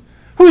is.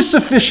 Who's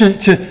sufficient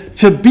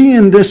to be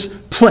in this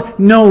play?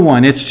 No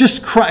one. It's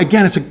just,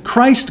 again, it's a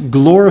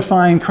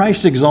Christ-glorifying,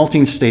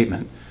 Christ-exalting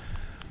statement.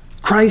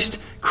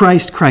 Christ,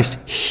 Christ, Christ.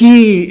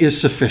 He is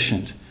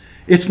sufficient.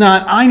 It's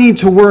not, I need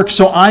to work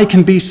so I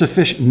can be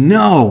sufficient.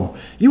 No,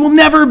 you will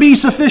never be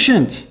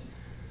sufficient.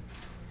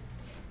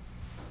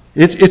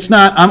 It's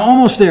not, I'm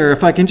almost there.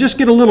 If I can just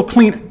get a little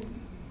clean.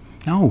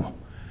 No,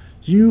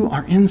 you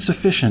are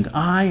insufficient.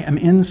 I am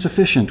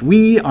insufficient.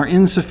 We are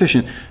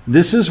insufficient.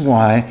 This is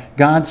why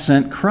God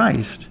sent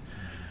Christ.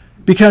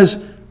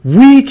 Because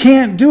we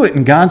can't do it,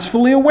 and God's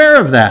fully aware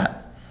of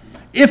that.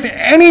 If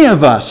any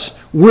of us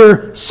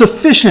were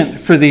sufficient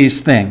for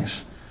these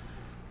things,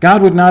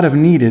 God would not have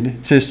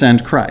needed to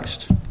send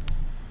Christ.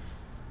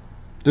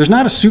 There's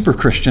not a super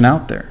Christian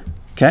out there,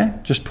 okay?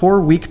 Just poor,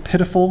 weak,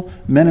 pitiful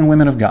men and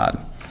women of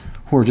God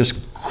who are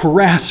just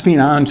grasping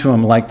onto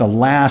him like the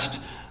last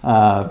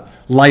what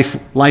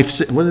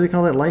do they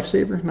call that?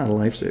 Lifesaver? Not a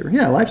lifesaver.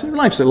 Yeah, lifesaver.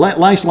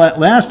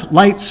 Last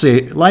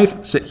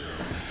lifesaver.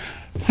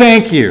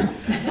 Thank you.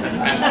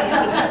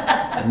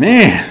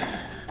 Man,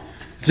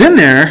 it's in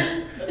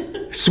there.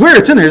 I swear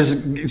it's in there.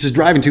 It's just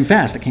driving too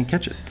fast. I can't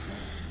catch it.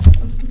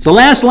 It's the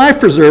last life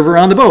preserver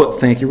on the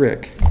boat. Thank you,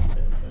 Rick.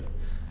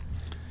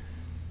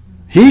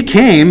 He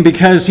came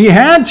because he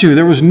had to.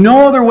 There was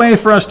no other way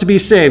for us to be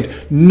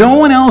saved. No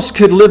one else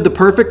could live the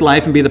perfect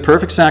life and be the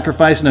perfect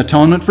sacrifice and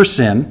atonement for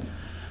sin.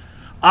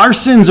 Our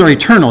sins are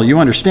eternal. You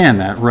understand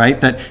that, right?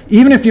 That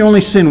even if you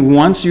only sin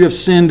once, you have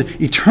sinned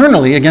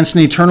eternally against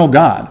an eternal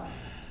God.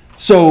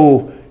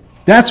 So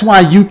that's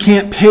why you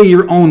can't pay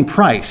your own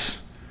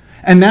price.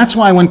 And that's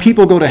why when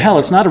people go to hell,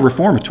 it's not a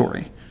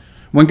reformatory.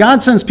 When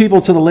God sends people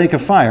to the lake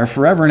of fire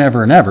forever and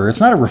ever and ever, it's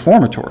not a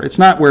reformatory. It's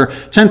not where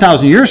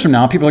 10,000 years from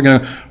now, people are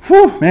going to,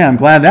 whew, man, I'm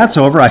glad that's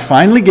over. I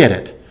finally get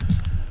it.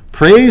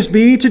 Praise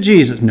be to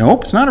Jesus.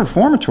 Nope, it's not a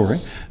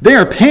reformatory. They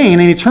are paying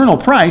an eternal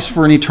price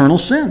for an eternal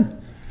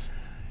sin.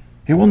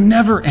 It will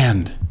never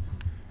end.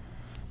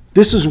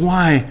 This is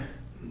why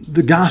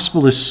the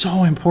gospel is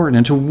so important,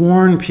 and to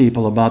warn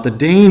people about the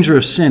danger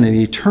of sin and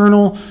the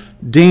eternal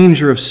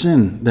danger of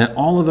sin that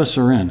all of us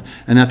are in,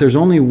 and that there's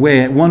only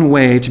one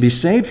way to be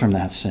saved from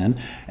that sin,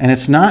 and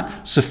it's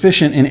not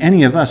sufficient in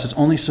any of us. It's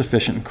only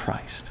sufficient in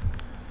Christ.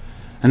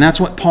 And that's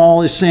what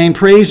Paul is saying.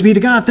 Praise be to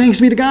God. Thanks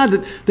be to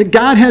God that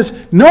God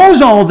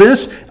knows all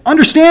this,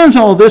 understands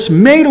all this,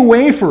 made a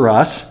way for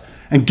us,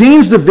 and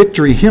gains the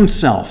victory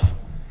himself.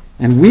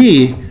 And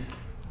we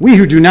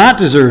who do not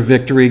deserve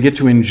victory get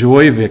to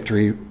enjoy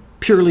victory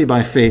purely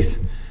by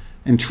faith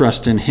and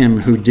trust in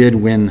him who did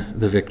win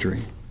the victory.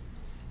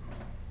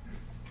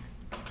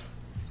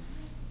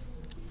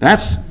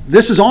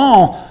 This is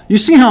all, you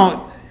see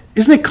how,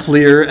 isn't it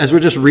clear as we're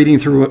just reading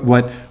through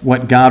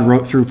what God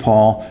wrote through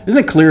Paul?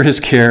 Isn't it clear his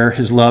care,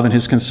 his love, and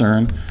his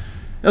concern?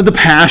 The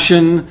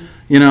passion,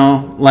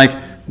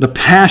 like the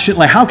passion,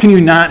 like how can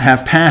you not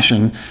have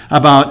passion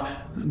about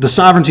the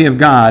sovereignty of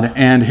God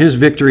and his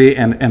victory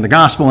and the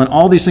gospel and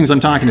all these things I'm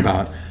talking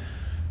about?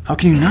 How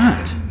can you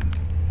not?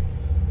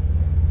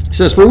 He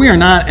says, for we are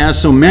not as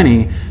so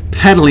many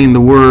peddling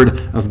the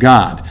word of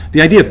God.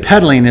 The idea of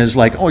peddling is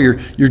like, oh, you're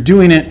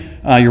doing it,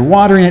 you're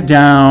watering it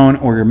down,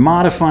 or you're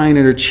modifying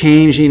it or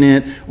changing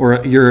it,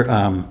 or you're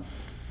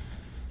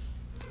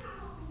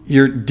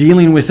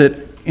dealing with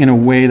it in a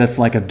way that's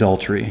like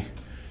adultery.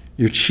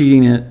 You're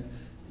cheating it,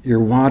 you're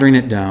watering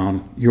it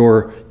down,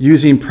 you're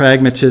using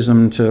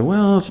pragmatism to,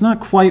 well, it's not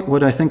quite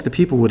what I think the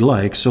people would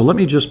like, so I'm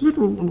just going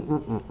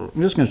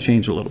to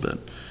change a little bit.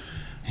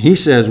 He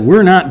says,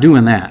 we're not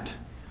doing that.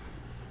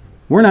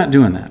 We're not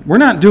doing that. We're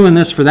not doing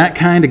this for that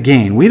kind of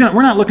gain. We're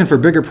not looking for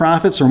bigger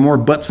profits or more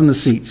butts in the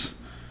seats.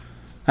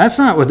 That's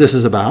not what this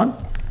is about.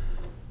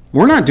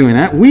 We're not doing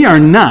that. We are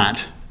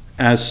not,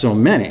 as so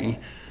many,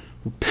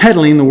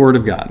 peddling the word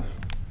of God.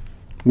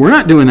 We're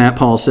not doing that,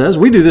 Paul says.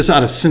 We do this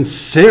out of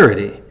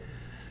sincerity.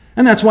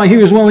 And that's why he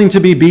was willing to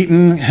be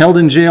beaten, held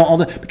in jail, all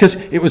that, because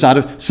it was out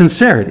of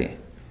sincerity.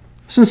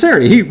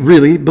 Sincerity. He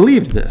really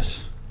believed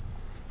this.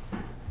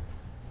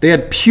 They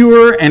had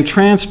pure and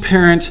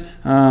transparent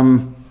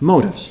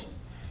motives.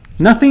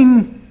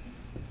 Nothing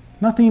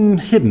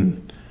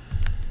hidden.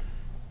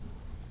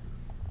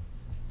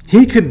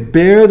 He could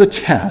bear the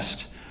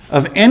test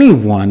of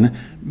anyone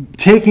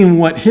taking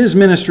what his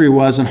ministry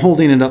was and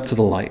holding it up to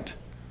the light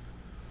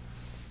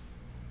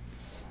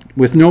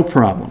with no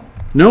problem.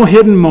 No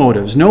hidden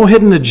motives, no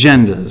hidden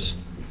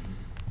agendas.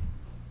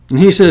 And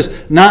he says,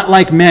 not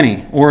like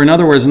many, or in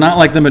other words, not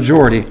like the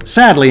majority.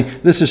 Sadly,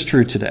 this is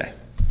true today,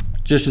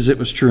 just as it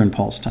was true in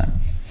Paul's time.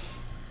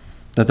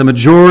 That the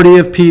majority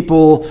of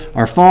people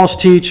are false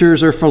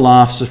teachers or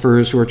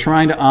philosophers who are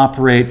trying to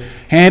operate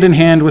hand in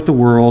hand with the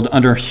world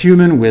under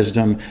human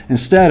wisdom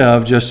instead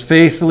of just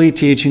faithfully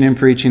teaching and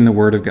preaching the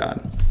Word of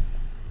God.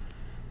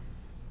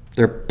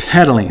 They're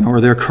peddling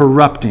or they're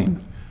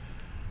corrupting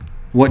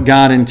what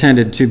God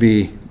intended to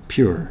be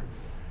pure.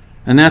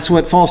 And that's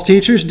what false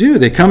teachers do.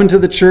 They come into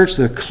the church,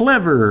 they're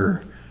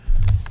clever,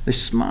 they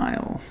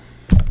smile,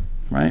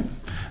 right?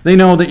 They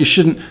know that you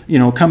shouldn't,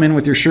 come in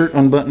with your shirt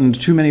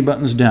unbuttoned too many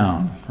buttons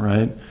down,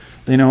 right?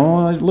 They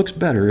know, it looks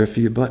better if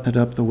you button it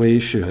up the way you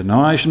should. No,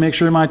 I should make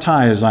sure my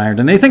tie is ironed.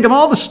 And they think of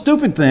all the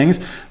stupid things,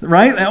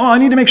 right? Oh, I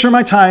need to make sure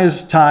my tie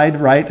is tied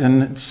right,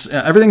 and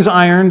everything's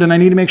ironed, and I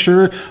need to make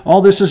sure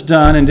all this is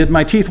done. And did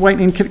my teeth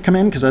whitening kit come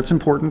in? Because that's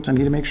important. I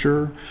need to make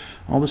sure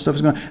all this stuff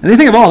is going on. And they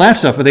think of all that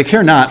stuff, but they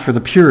care not for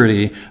the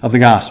purity of the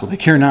gospel. They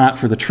care not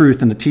for the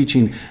truth and the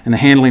teaching and the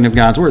handling of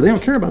God's word. They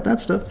don't care about that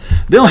stuff.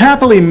 They'll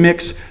happily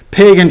mix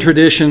pagan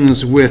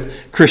traditions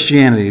with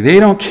Christianity. They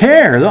don't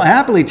care. They'll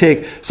happily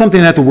take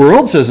something that the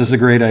world says is a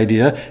great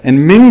idea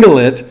and mingle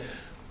it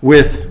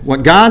with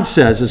what God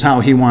says is how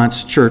he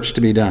wants church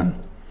to be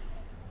done.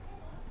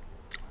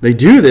 They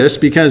do this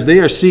because they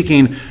are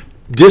seeking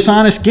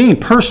dishonest gain,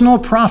 personal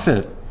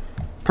profit,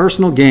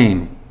 personal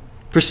gain,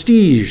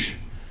 prestige,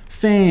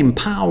 fame,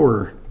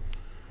 power.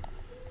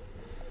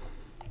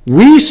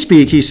 We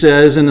speak, he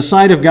says, in the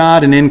sight of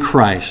God and in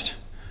Christ.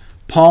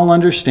 Paul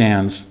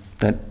understands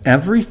that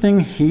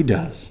everything he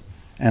does,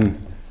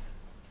 and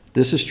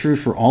this is true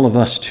for all of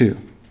us too.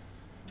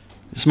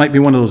 This might be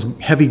one of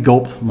those heavy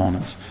gulp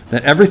moments,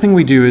 that everything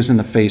we do is in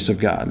the face of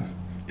God,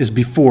 is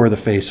before the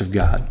face of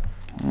God.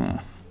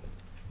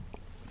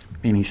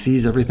 And he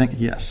sees everything?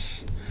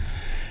 Yes.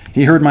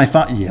 He heard my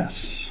thought?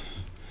 Yes.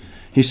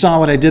 He saw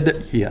what I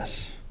did?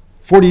 Yes.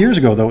 40 years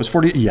ago, though, it was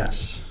 40?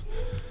 Yes.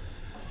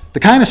 The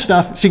kind of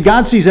stuff, see,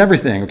 God sees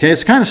everything, okay?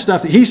 It's the kind of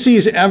stuff that he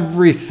sees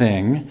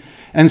everything.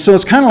 And so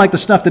it's kind of like the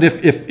stuff that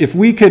if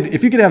you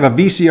could have a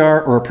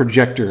VCR or a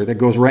projector that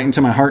goes right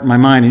into my heart and my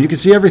mind, and you could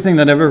see everything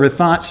that I've ever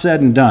thought, said,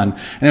 and done,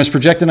 and it was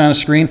projected on a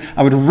screen,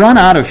 I would run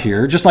out of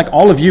here, just like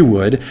all of you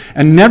would,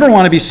 and never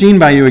want to be seen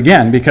by you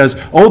again because,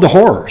 oh, the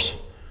horrors.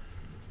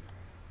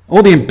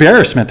 Oh, the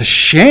embarrassment, the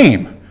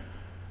shame.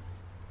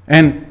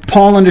 And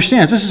Paul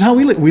understands this is how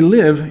we live. We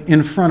live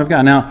in front of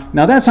God.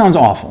 Now that sounds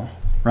awful,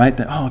 right?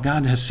 That, oh,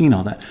 God has seen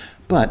all that.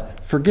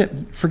 But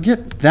forget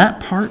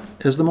that part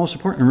is the most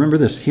important. Remember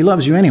this. He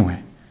loves you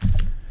anyway.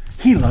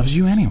 He loves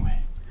you anyway.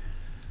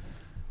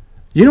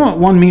 You know what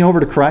won me over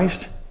to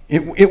Christ?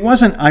 It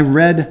wasn't I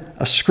read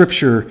a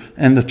scripture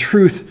and the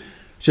truth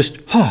just,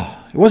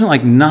 it wasn't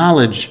like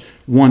knowledge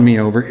won me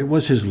over. It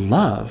was his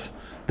love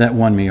that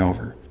won me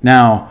over.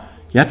 Now,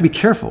 you have to be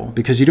careful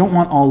because you don't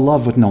want all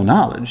love with no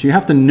knowledge. You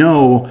have to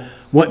know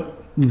what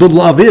the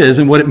love is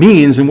and what it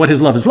means and what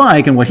his love is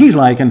like and what he's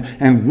like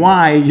and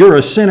why you're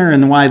a sinner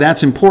and why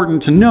that's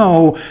important to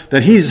know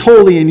that he's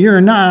holy and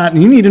you're not.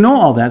 And you need to know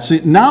all that. So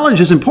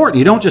knowledge is important.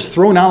 You don't just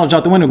throw knowledge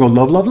out the window and go,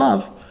 love, love,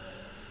 love.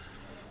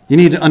 You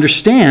need to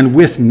understand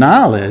with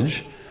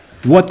knowledge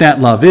what that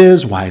love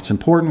is, why it's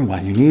important, why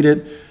you need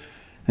it.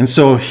 And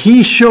so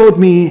he showed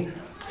me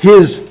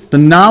the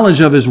knowledge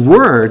of his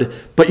word,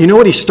 but you know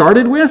what he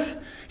started with?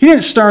 He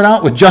didn't start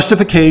out with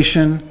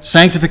justification,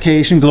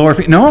 sanctification,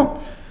 glorification.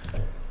 No.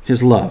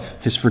 His love,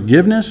 his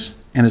forgiveness,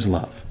 and his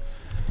love.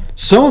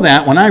 So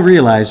that when I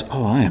realize,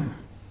 oh, I am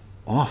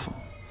awful,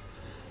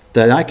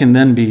 that I can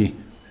then be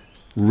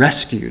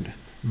rescued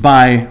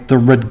by the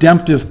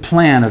redemptive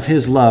plan of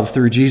his love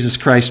through Jesus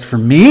Christ for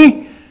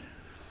me.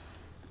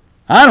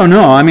 I don't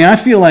know. I mean, I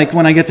feel like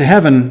when I get to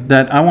heaven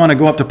that I want to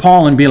go up to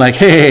Paul and be like,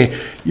 hey, you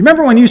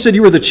remember when you said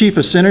you were the chief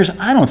of sinners?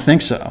 I don't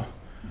think so.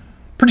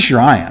 Pretty sure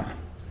I am.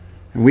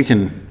 And we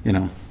can,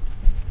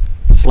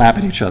 slap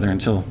at each other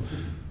until...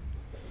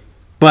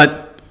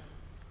 But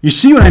you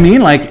see what I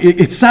mean? Like,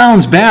 it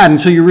sounds bad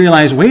until you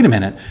realize, wait a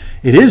minute,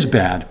 it is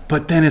bad.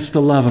 But then it's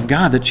the love of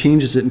God that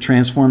changes it and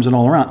transforms it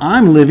all around.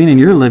 I'm living and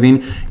you're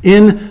living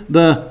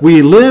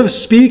we live,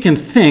 speak, and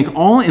think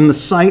all in the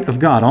sight of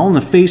God, all in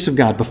the face of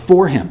God,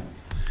 before him.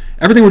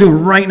 Everything we're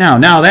doing right now.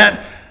 Now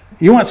that,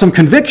 you want some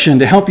conviction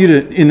to help you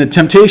in the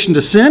temptation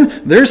to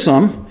sin? There's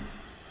some,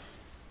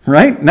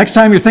 right? Next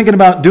time you're thinking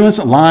about doing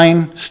something,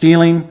 lying,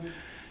 stealing,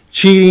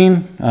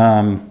 cheating,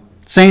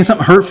 saying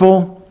something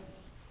hurtful,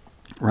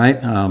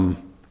 right?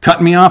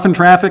 Cutting me off in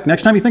traffic.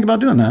 Next time you think about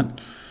doing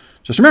that,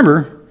 just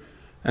remember,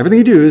 Everything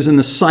you do is in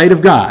the sight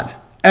of God.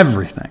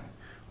 Everything.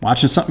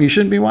 Watching something you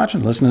shouldn't be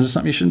watching, listening to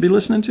something you shouldn't be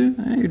listening to,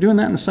 you're doing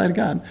that in the sight of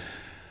God.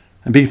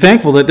 And be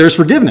thankful that there's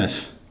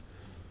forgiveness.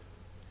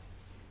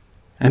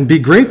 And be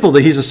grateful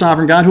that he's a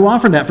sovereign God who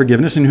offered that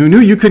forgiveness and who knew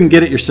you couldn't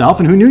get it yourself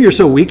and who knew you're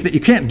so weak that you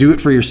can't do it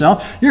for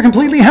yourself. You're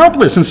completely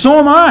helpless, and so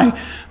am I.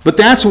 But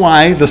that's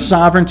why the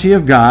sovereignty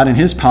of God and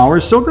his power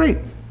is so great.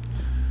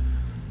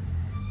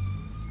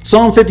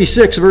 Psalm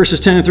 56, verses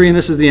 10 and 3, and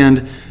this is the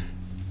end,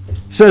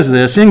 says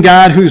this, in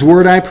God whose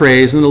word I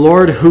praise, in the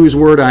Lord whose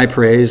word I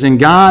praise, in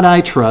God I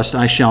trust,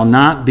 I shall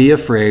not be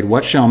afraid.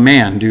 What shall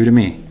man do to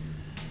me?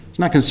 He's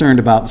not concerned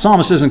about, the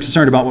psalmist isn't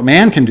concerned about what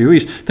man can do.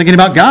 He's thinking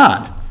about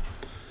God.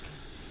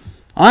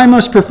 I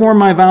must perform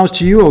my vows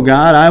to you, O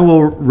God. I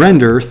will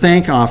render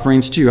thank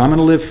offerings to you. I'm going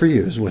to live for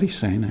you, is what he's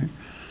saying there.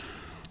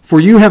 For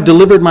you have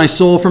delivered my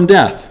soul from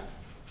death.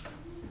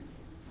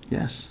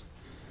 Yes.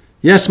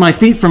 Yes, my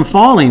feet from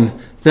falling,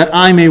 that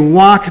I may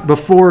walk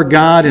before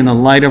God in the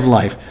light of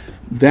life.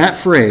 That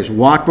phrase,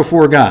 walk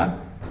before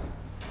God,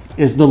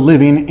 is the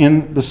living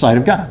in the sight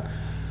of God.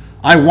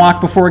 I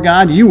walk before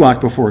God, you walk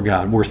before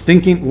God. We're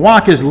thinking,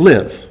 walk is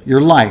live,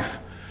 your life.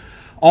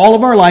 All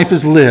of our life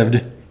is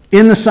lived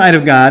in the sight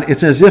of God.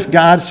 It's as if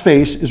God's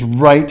face is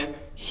right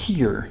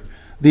here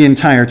the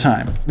entire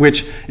time,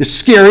 which is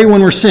scary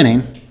when we're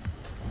sinning,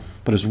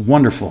 but is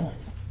wonderful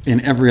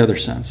in every other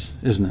sense,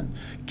 isn't it?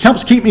 It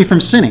helps keep me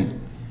from sinning.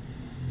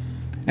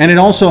 And it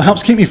also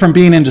helps keep me from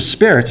being in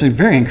despair. It's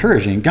very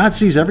encouraging. God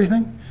sees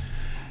everything.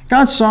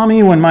 God saw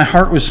me when my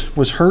heart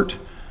was hurt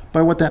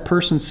by what that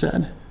person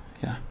said.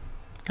 Yeah,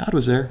 God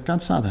was there.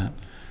 God saw that.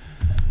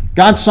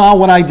 God saw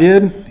what I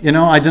did.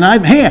 I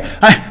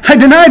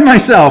denied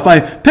myself. I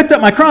picked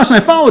up my cross and I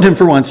followed him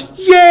for once.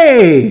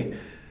 Yay!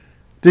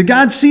 Did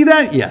God see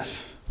that?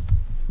 Yes.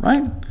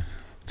 Right?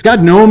 Does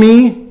God know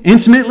me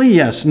intimately?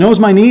 Yes. Knows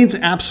my needs?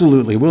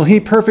 Absolutely. Will he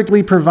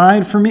perfectly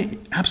provide for me?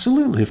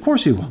 Absolutely. Of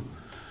course he will.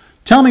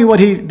 Tell me what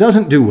he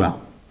doesn't do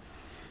well.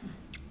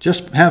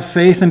 Just have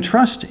faith and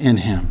trust in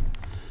him.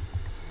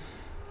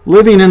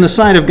 Living in the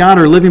sight of God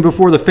or living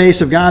before the face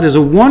of God is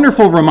a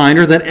wonderful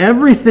reminder that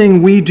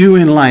everything we do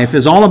in life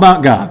is all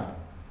about God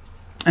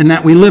and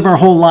that we live our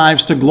whole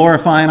lives to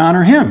glorify and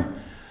honor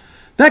him.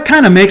 That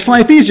kind of makes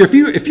life easier.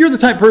 If you're the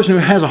type of person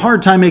who has a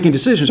hard time making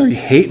decisions or you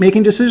hate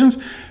making decisions,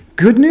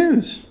 good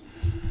news.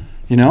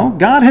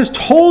 God has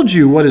told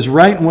you what is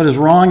right and what is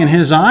wrong in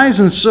his eyes,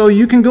 and so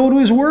you can go to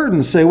his word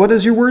and say, what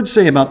does your word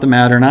say about the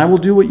matter? And I will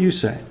do what you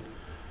say.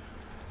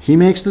 He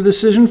makes the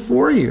decision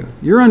for you.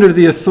 You're under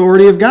the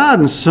authority of God,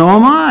 and so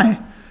am I.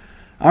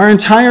 Our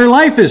entire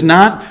life is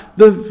not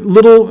the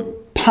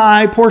little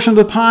pie, portion of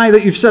the pie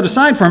that you've set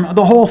aside for him,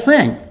 the whole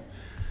thing.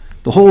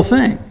 The whole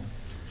thing.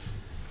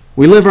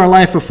 We live our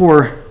life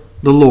before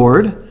the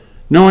Lord,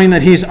 knowing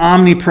that he's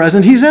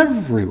omnipresent. He's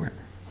everywhere.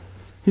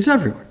 He's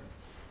everywhere.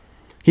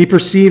 He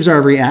perceives our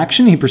every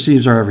action. He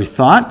perceives our every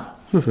thought.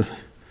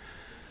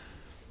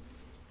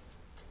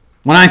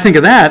 When I think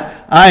of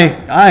that,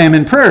 I am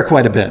in prayer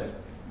quite a bit.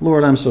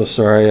 Lord, I'm so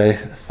sorry I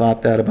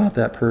thought that about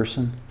that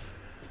person.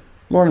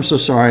 Lord, I'm so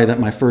sorry that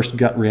my first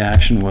gut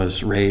reaction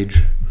was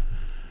rage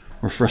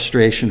or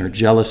frustration or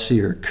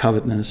jealousy or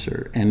covetousness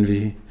or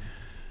envy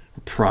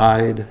or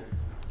pride.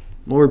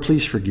 Lord,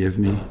 please forgive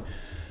me.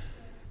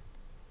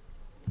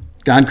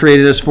 God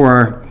created us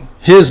for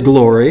his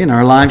glory, and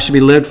our lives should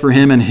be lived for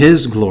him and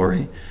his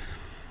glory.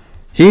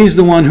 He's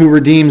the one who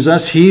redeems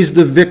us. He's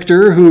the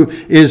victor who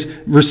is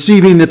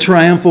receiving the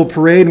triumphal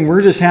parade, and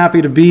we're just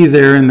happy to be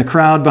there in the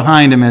crowd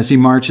behind him as he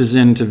marches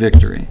into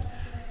victory.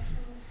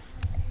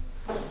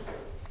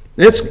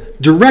 It's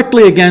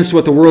directly against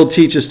what the world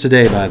teaches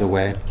today, by the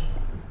way.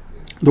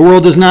 The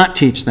world does not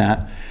teach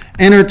that.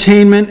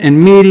 Entertainment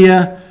and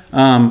media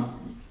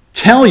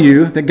tell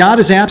you that God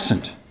is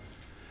absent.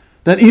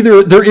 That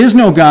either there is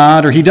no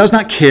God, or he does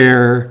not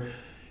care,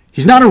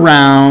 he's not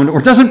around, or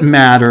it doesn't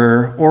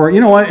matter, or you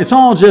know what, it's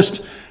all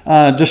just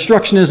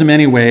destructionism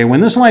anyway. When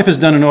this life is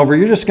done and over,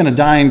 you're just going to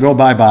die and go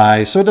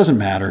bye-bye, so it doesn't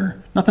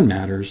matter. Nothing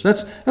matters.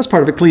 That's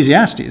part of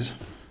Ecclesiastes.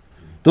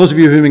 Those of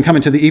you who have been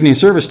coming to the evening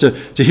service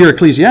to hear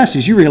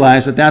Ecclesiastes, you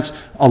realize that that's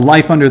a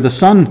life under the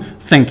sun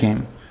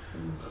thinking.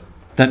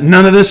 That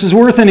none of this is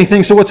worth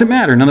anything, so what's it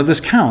matter? None of this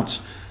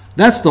counts.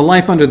 That's the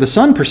life under the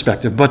sun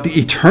perspective. But the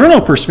eternal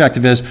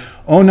perspective is,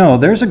 oh no,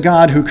 there's a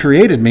God who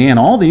created me and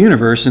all the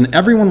universe, and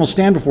everyone will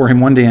stand before him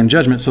one day in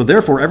judgment. So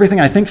therefore,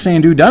 everything I think, say,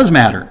 and do does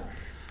matter.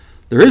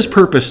 There is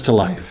purpose to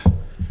life.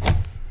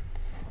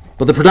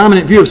 But the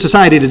predominant view of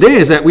society today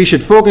is that we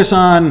should focus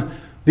on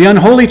the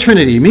unholy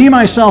trinity, me,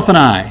 myself, and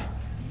I.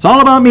 It's all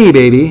about me,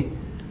 baby.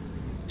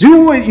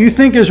 Do what you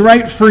think is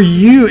right for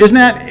you. Isn't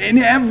that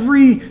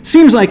in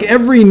seems like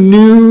every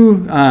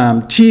new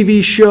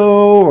TV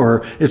show,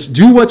 or it's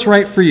do what's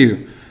right for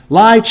you.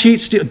 Lie, cheat,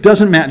 steal, it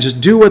doesn't matter.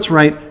 Just do what's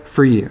right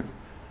for you.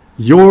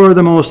 You're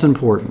the most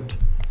important.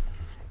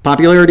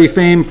 Popularity,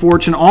 fame,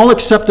 fortune, all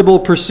acceptable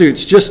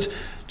pursuits. Just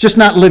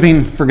not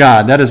living for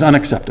God. That is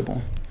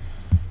unacceptable.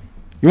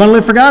 You want to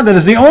live for God? That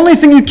is the only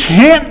thing you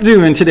can't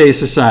do in today's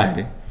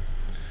society.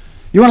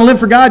 You want to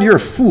live for God? You're a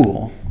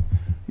fool.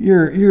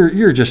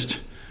 you're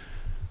just,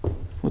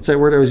 what's that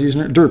word I was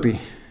using? Derpy.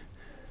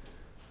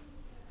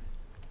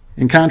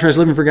 In contrast,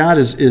 living for God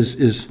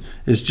is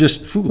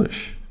just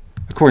foolish,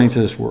 according to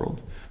this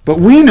world. But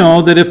we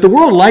know that if the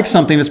world likes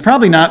something, it's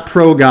probably not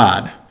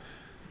pro-God.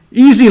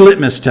 Easy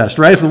litmus test,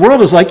 right? If the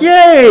world is like,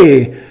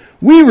 yay,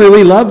 we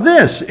really love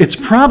this, it's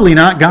probably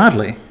not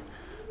godly,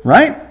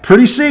 right?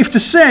 Pretty safe to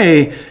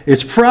say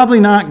it's probably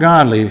not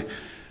godly.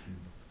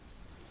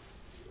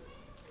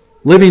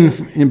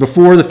 Living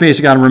before the face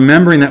of God and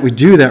remembering that we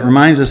do that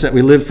reminds us that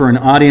we live for an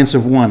audience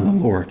of one, the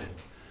Lord.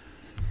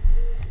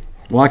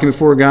 Walking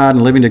before God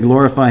and living to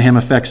glorify Him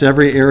affects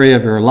every area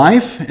of your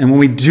life. And when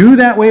we do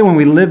that way, when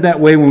we live that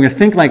way, when we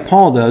think like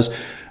Paul does,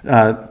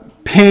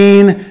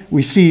 pain,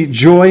 we see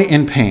joy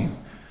in pain.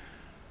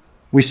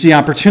 We see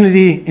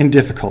opportunity in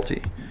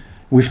difficulty.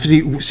 We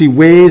see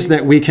ways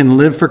that we can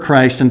live for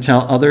Christ and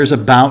tell others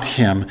about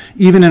Him,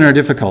 even in our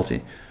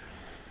difficulty.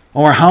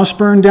 Oh, our house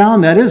burned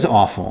down? That is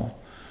awful.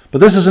 But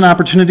this is an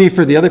opportunity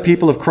for the other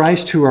people of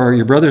Christ who are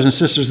your brothers and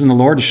sisters in the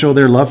Lord to show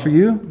their love for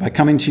you by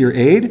coming to your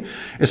aid.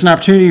 It's an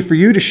opportunity for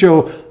you to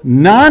show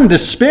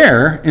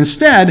non-despair.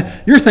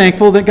 Instead, you're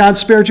thankful that God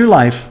spared your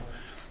life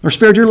or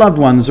spared your loved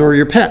ones or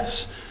your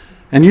pets.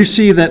 And you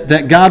see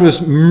that God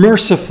was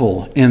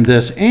merciful in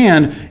this.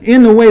 And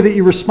in the way that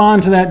you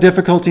respond to that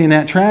difficulty and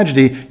that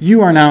tragedy,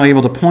 you are now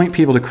able to point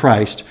people to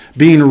Christ,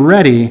 being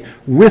ready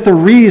with a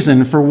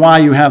reason for why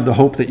you have the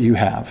hope that you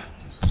have.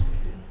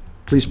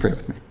 Please pray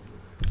with me.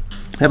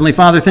 Heavenly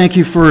Father, thank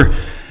you for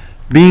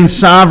being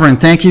sovereign.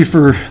 Thank you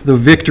for the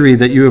victory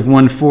that you have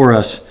won for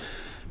us.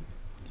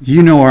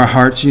 You know our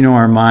hearts, you know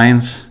our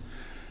minds.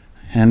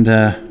 And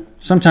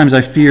sometimes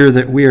I fear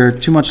that we are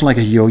too much like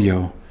a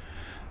yo-yo,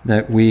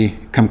 that we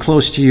come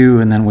close to you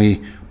and then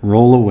we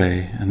roll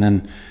away. And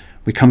then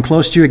we come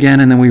close to you again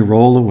and then we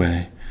roll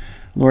away.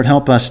 Lord,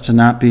 help us to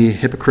not be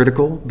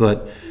hypocritical,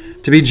 but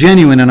to be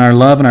genuine in our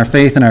love and our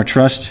faith and our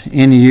trust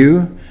in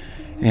you.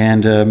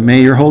 And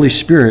may your Holy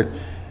Spirit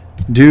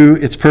do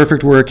its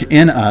perfect work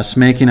in us,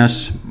 making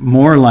us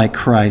more like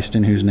Christ,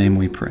 in whose name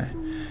we pray.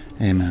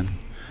 Amen.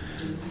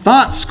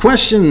 Thoughts,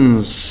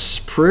 questions,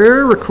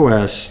 prayer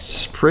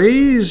requests,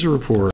 praise report.